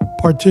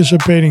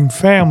participating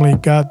family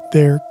got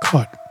their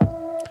cut.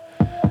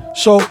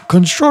 So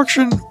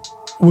construction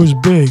was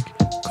big.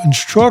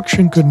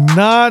 Construction could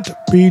not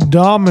be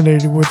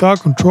dominated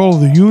without control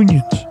of the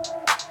unions.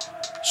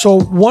 So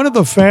one of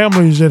the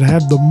families that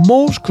had the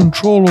most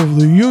control over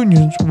the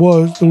unions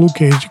was the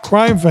Lucchese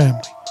crime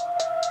family.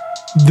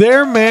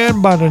 Their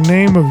man by the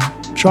name of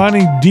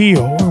Johnny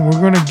Dio, and we're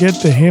going to get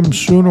to him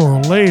sooner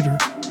or later,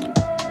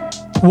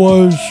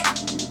 was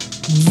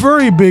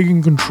very big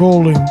in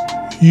controlling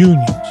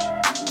unions.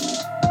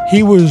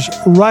 He was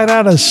right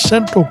out of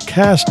Central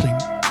Casting,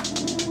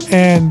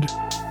 and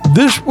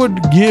this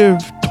would give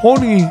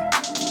Tommy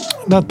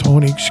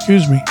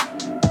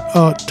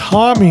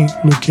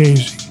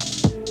Lucchese.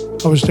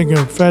 I was thinking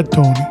of Fat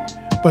Tony,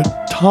 but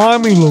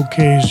Tommy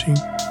Lucchese,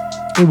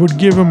 it would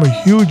give him a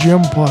huge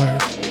empire,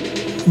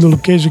 the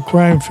Lucchese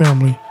crime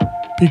family,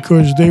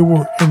 because they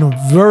were in a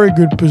very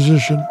good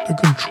position to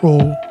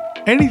control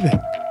anything.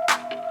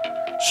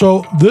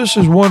 So this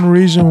is one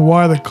reason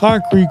why the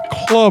Concrete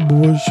Club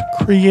was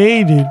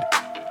created,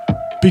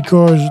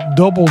 because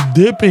double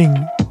dipping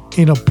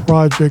in a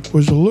project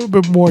was a little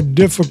bit more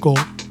difficult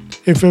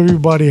if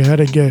everybody had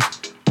to get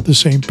the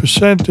same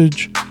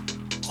percentage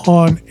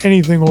on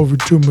anything over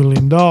 $2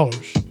 million.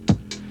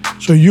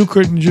 So you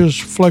couldn't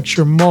just flex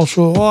your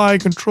muscle. Oh, I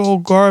control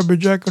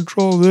garbage. I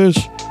control this.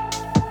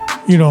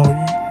 You know,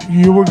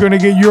 you were going to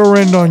get your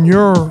end on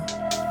your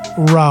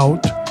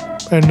route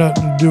and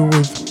nothing to do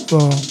with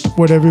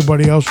what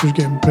everybody else was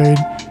getting paid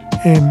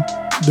in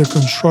the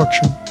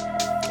construction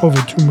over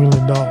 $2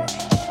 million.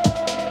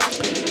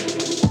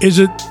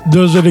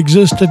 Does it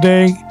exist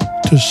today?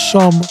 To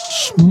some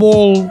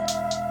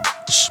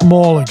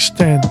small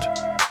extent.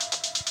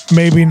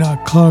 Maybe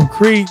not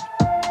concrete,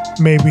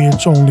 maybe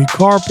it's only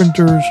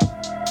carpenters,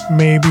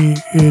 maybe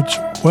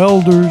it's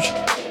welders,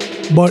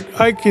 but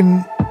I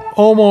can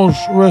almost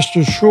rest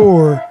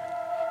assured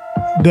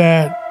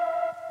that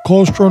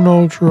Costa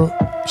Nostra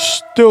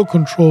still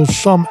controls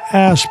some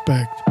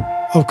aspect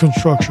of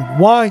construction.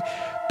 Why?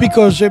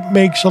 Because it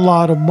makes a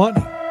lot of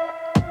money.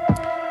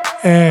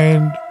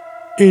 And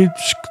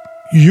it's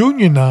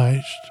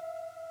unionized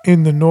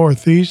in the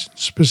Northeast,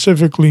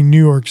 specifically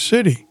New York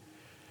City.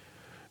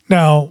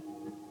 Now,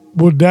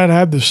 would that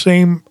have the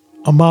same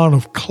amount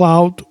of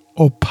clout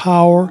or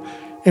power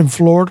in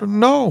Florida?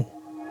 No.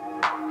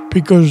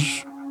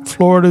 Because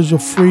Florida is a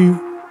free,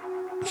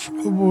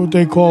 what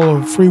they call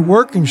a free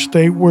working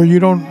state where you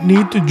don't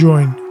need to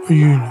join a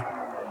union.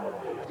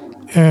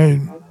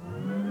 And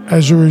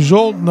as a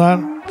result,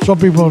 some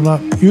people are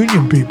not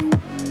union people.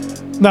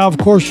 Now, of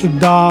course, the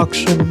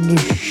docks and the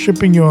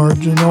shipping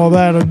yards and all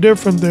that are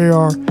different. They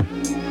are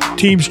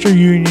Teamster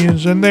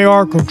unions, and they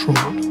are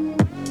controlled.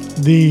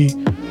 The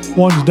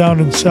ones down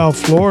in South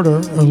Florida,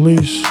 at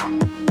least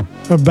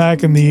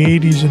back in the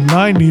 80s and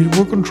 90s,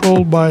 were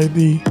controlled by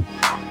the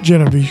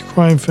Genovese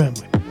crime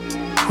family.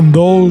 And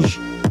those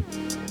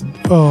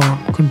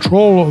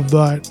control of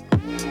that,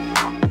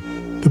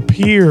 the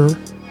pier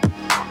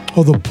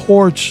or the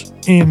ports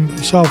in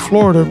South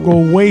Florida go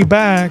way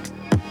back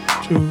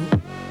to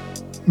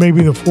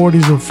maybe the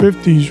 40s or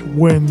 50s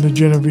when the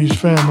Genovese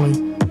family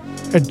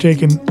had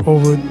taken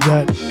over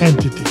that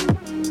entity.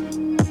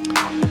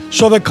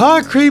 So the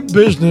concrete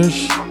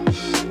business,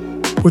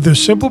 with a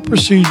simple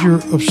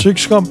procedure of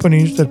 6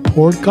 companies that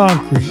poured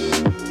concrete,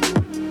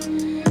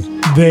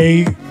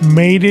 they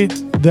made it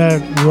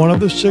that one of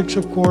the 6,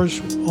 of course,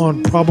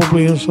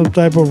 probably on some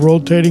type of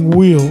rotating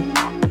wheel,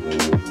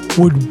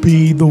 would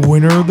be the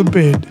winner of the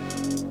bid.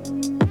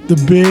 The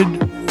bid,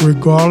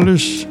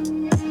 regardless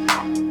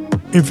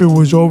if it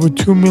was over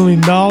 $2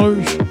 million,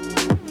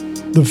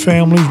 the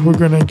families were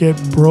going to get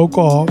broke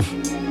off.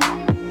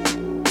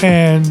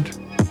 And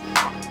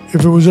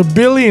if it was $1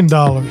 billion,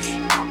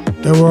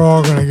 they were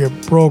all going to get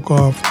broke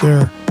off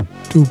their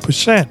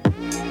 2%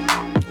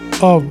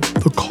 of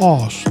the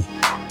cost.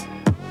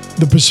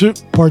 The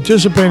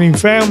participating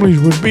families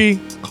would be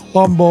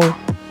Colombo,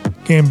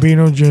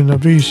 Gambino,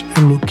 Genovese,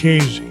 and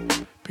Lucchese,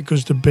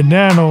 because the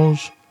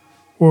Bonanos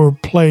were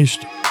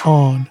placed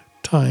on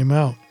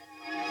timeout.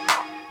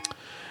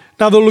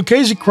 Now, the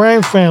Lucchese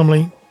crime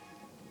family,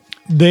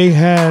 they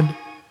had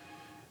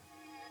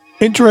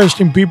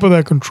interesting people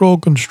that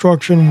controlled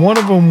construction. One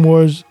of them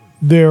was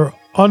their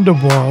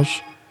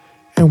underboss,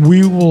 and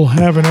we will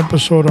have an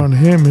episode on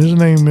him. His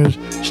name is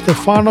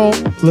Stefano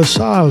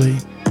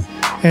Lasali,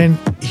 and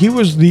he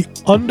was the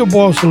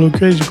underboss of the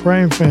Lucchese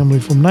crime family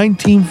from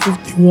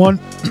 1951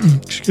 to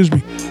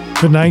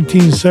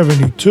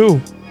 1972.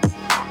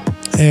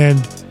 And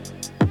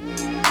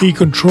he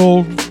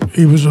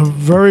was a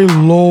very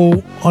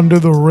low,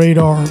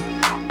 under-the-radar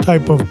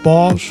type of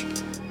boss.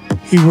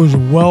 He was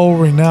well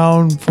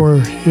renowned for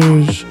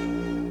his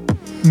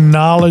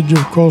knowledge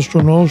of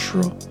Costa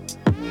Nostra,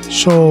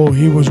 so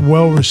he was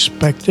well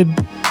respected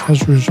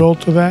as a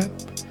result of that.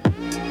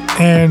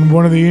 And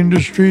one of the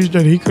industries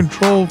that he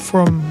controlled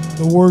from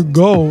the word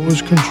go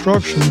was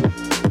construction,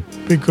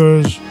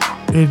 because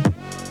it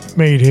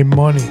made him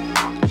money.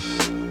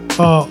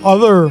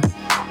 Other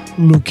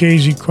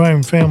Lucchese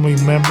crime family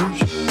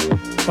members,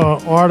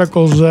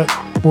 articles that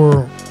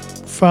were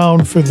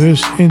found for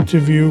this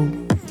interview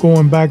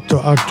going back to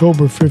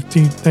October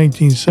 15,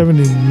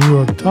 1970 in the New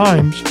York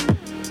Times,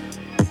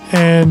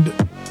 and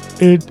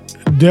it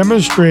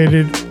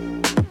demonstrated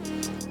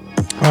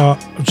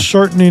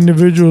certain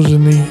individuals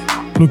in the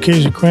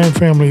Lucchese crime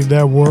family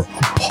that were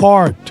a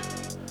part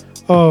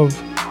of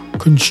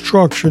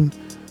construction,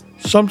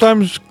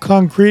 sometimes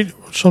concrete,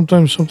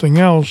 sometimes something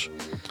else.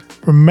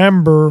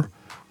 Remember,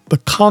 the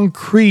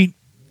concrete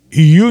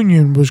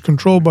union was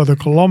controlled by the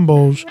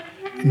Colombos,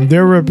 and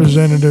their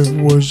representative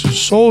was a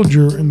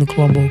soldier in the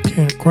Colombo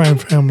crime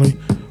family,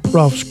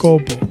 Ralph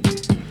Scopo.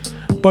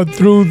 But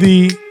through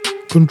the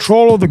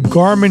control of the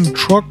Garment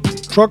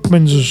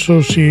Truckmen's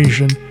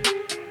Association,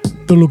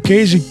 the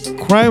Lucchese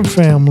crime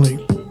family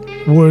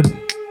would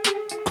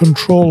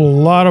control a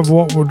lot of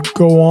what would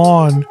go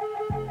on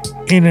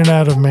in and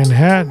out of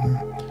Manhattan.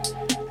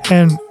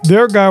 And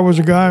their guy was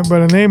a guy by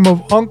the name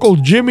of Uncle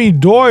Jimmy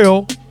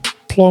Doyle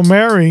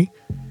Plomeri,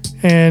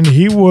 and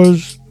he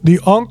was the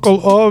uncle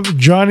of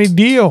Johnny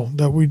Deal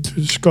that we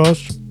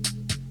discussed.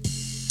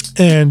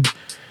 And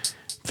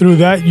through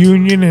that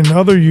union and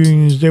other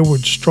unions, they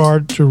would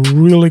start to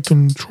really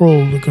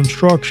control the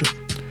construction.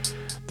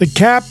 The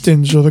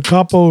captains or the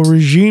capo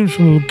regimes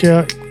from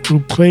the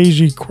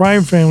Lucchese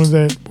crime family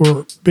that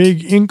were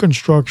big in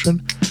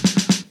construction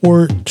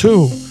were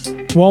 2.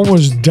 One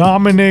was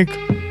Dominic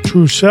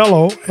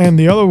Trucello, and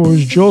the other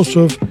was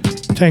Joseph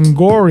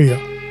Tangoria.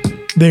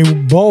 They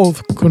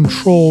both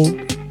controlled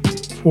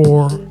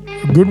for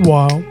a good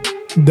while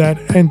that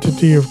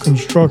entity of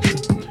construction.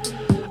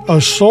 A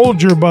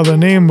soldier by the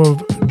name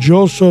of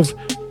Joseph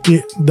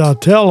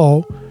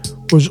Datello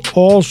was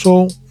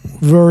also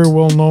very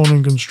well known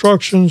in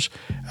constructions,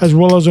 as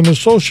well as an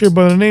associate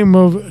by the name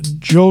of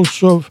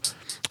Joseph,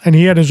 and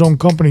he had his own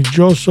company,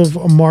 Joseph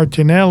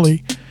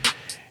Martinelli.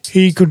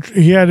 He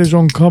had his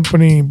own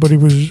company, but he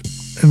was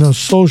an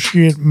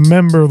associate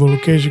member of the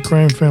Lucchese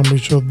crime family,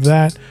 so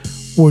that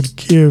would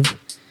give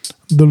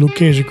the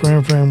Lucchese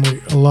crime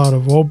family a lot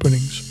of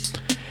openings.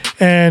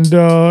 And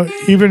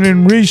even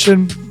in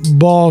recent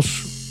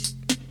boss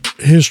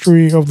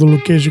history of the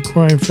Lucchese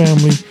crime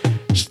family,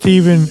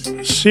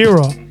 Steven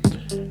Sierra,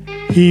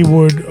 he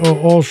would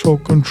also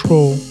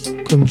control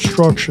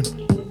construction.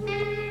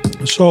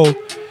 So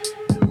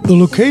the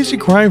Lucchese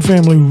crime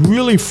family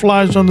really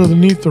flies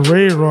underneath the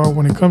radar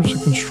when it comes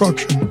to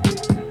construction.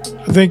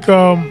 I think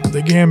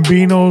the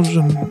Gambinos,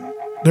 and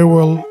they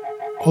were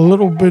a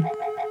little bit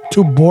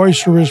too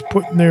boisterous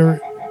putting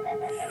their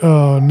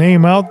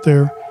name out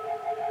there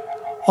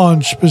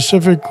on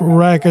specific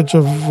rackets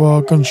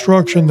of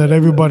construction that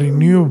everybody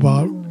knew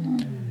about,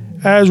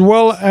 as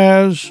well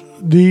as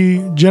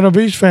the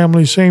Genovese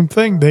family, same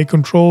thing. They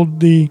controlled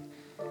the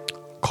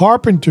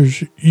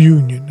carpenters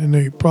union, and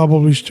they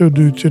probably still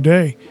do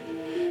today,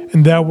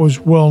 and that was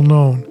well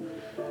known.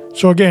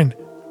 So again,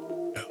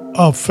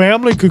 a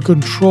family could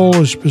control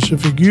a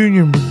specific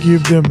union, but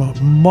give them a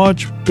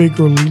much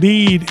bigger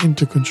lead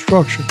into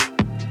construction.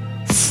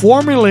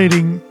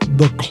 Formulating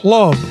the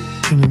club,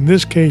 and in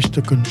this case,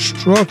 the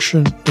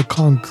construction, the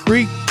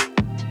concrete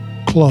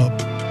club,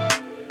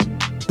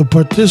 the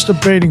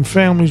participating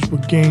families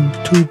would gain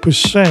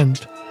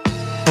 2%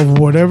 of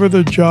whatever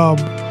the job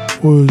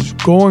was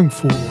going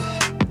for,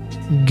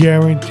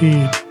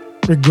 guaranteed,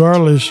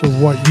 regardless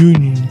of what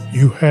union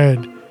you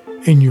had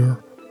in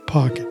your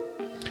pocket.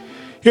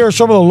 Here are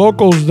some of the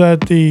locals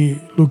that the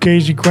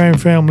Lucchese crime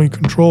family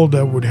controlled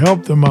that would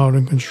help them out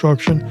in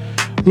construction.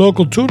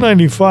 Local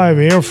 295,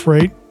 Air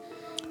Freight.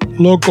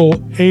 Local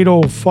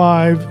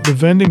 805, the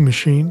vending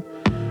machine.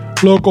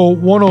 Local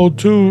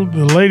 102,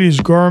 the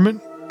ladies'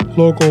 garment.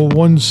 Local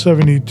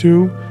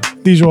 172,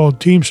 these are all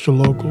Teamster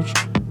locals,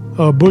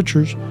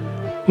 butchers.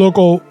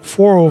 Local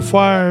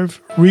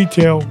 405,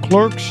 retail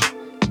clerks,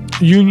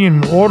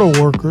 union auto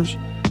workers,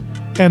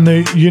 and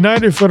the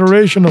United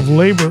Federation of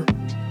Labor,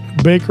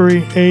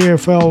 Bakery,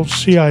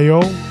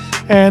 AFL-CIO,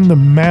 and the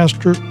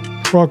Master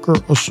Trucker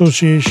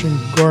Association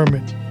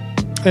Garment.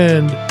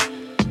 And,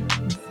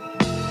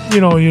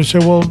 you know, you say,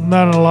 well,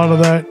 not a lot of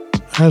that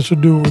has to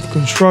do with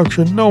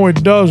construction. No,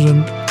 it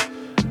doesn't.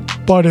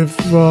 But if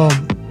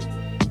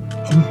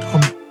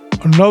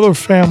another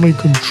family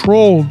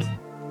controlled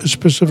a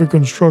specific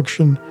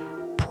construction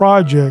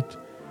project,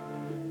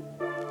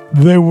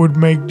 they would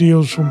make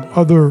deals from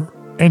other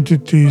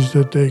entities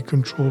that they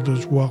controlled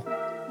as well.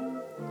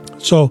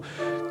 So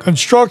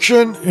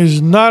construction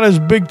is not as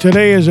big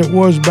today as it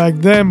was back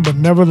then, but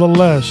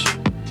nevertheless,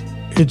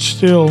 it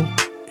still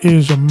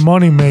is a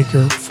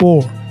moneymaker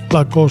for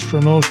La Cosa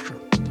Nostra.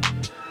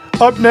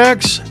 Up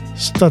next,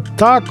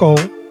 Stataco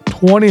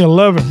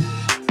 2011.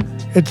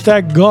 It's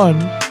that gun.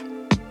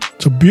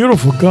 It's a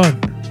beautiful gun.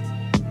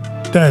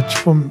 That's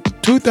from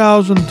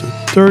 $2,000 to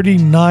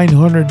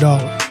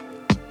 $3,900.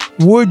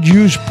 Would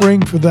you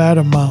spring for that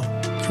amount?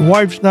 If your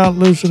wife's not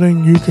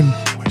listening, you can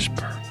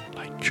whisper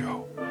like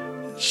Joe.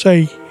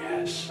 Say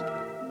yes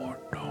or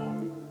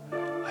no.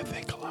 I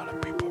think a lot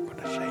of people are going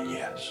to say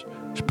yes,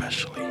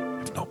 especially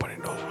if nobody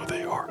knows who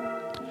they are.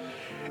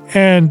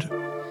 And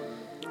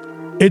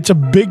it's a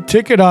big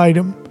ticket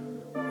item.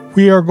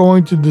 We are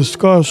going to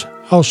discuss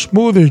how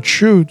smooth it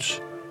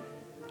shoots,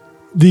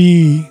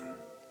 the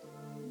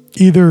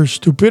either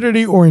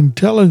stupidity or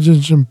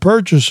intelligence in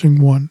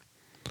purchasing one,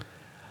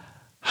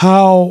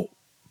 how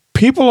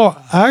people are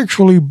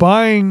actually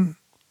buying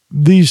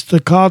these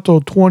Staccato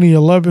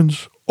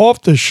 2011s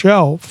off the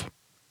shelf,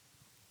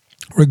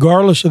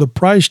 regardless of the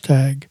price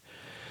tag.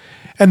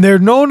 And they're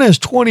known as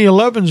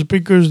 2011s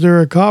because they're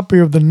a copy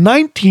of the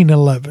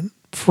 1911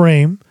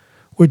 frame,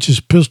 which is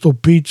Pistol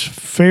Pete's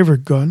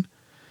favorite gun.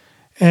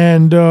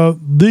 And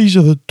these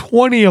are the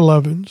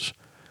 2011s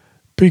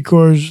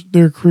because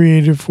they're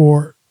created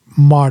for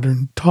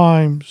modern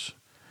times.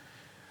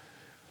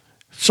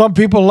 Some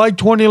people like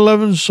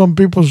 2011s. Some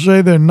people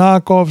say their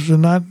knockoffs are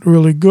not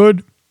really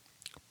good.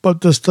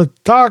 But the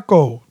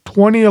Stataco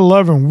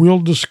 2011 we'll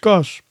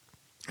discuss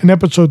in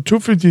episode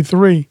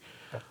 253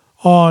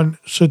 on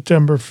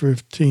September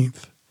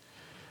 15th.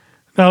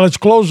 Now let's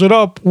close it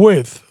up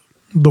with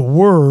the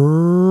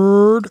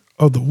word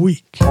of the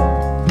week.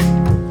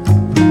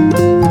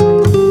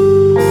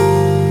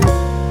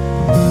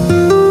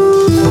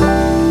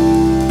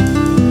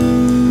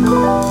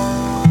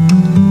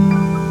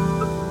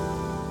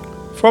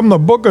 From the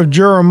book of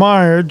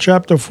Jeremiah,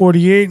 chapter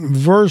 48,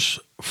 verse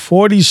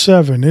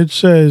 47, it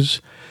says,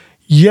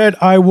 "Yet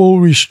I will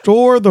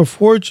restore the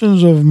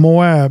fortunes of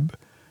Moab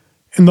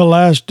in the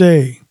last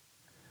day.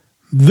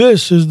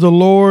 This is the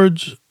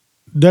Lord's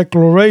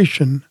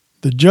declaration.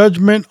 The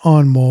judgment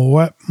on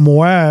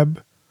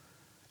Moab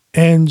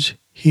ends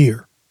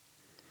here."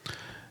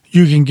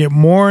 You can get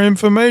more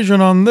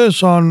information on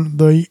this on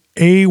the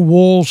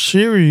AWOL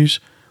series.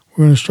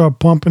 We're going to start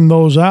pumping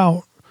those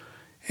out,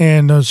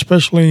 and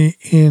especially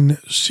in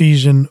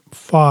season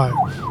 5.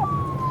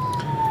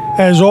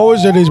 As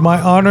always, it is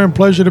my honor and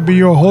pleasure to be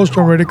your host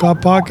on Ready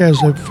Cop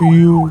Podcast. If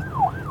you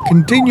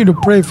continue to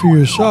pray for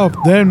yourself,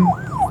 then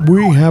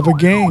we have a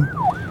game.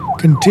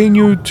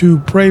 Continue to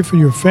pray for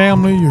your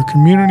family, your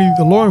community,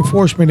 the law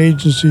enforcement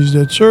agencies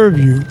that serve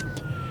you,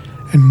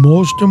 and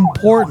most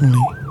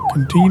importantly,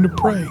 continue to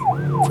pray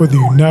for the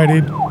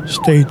United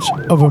States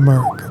of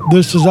America.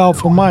 This is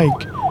Alpha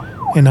Mike,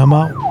 and I'm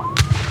out.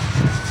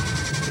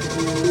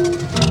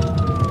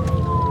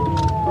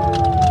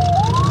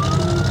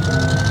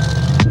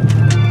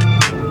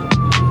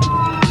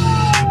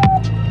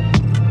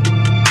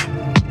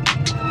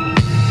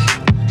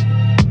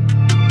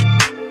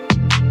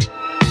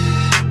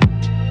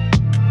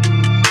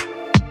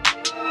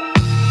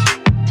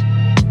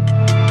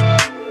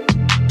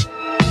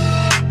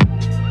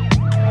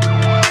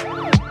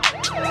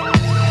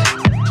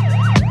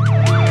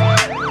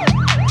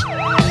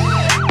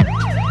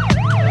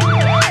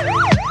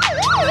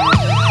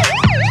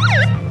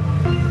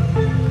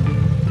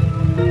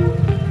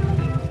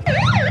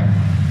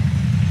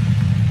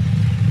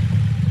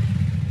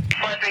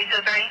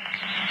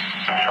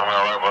 Tell me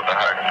all right about the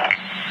hack.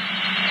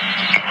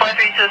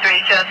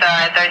 4323, just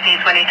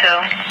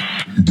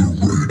 1322.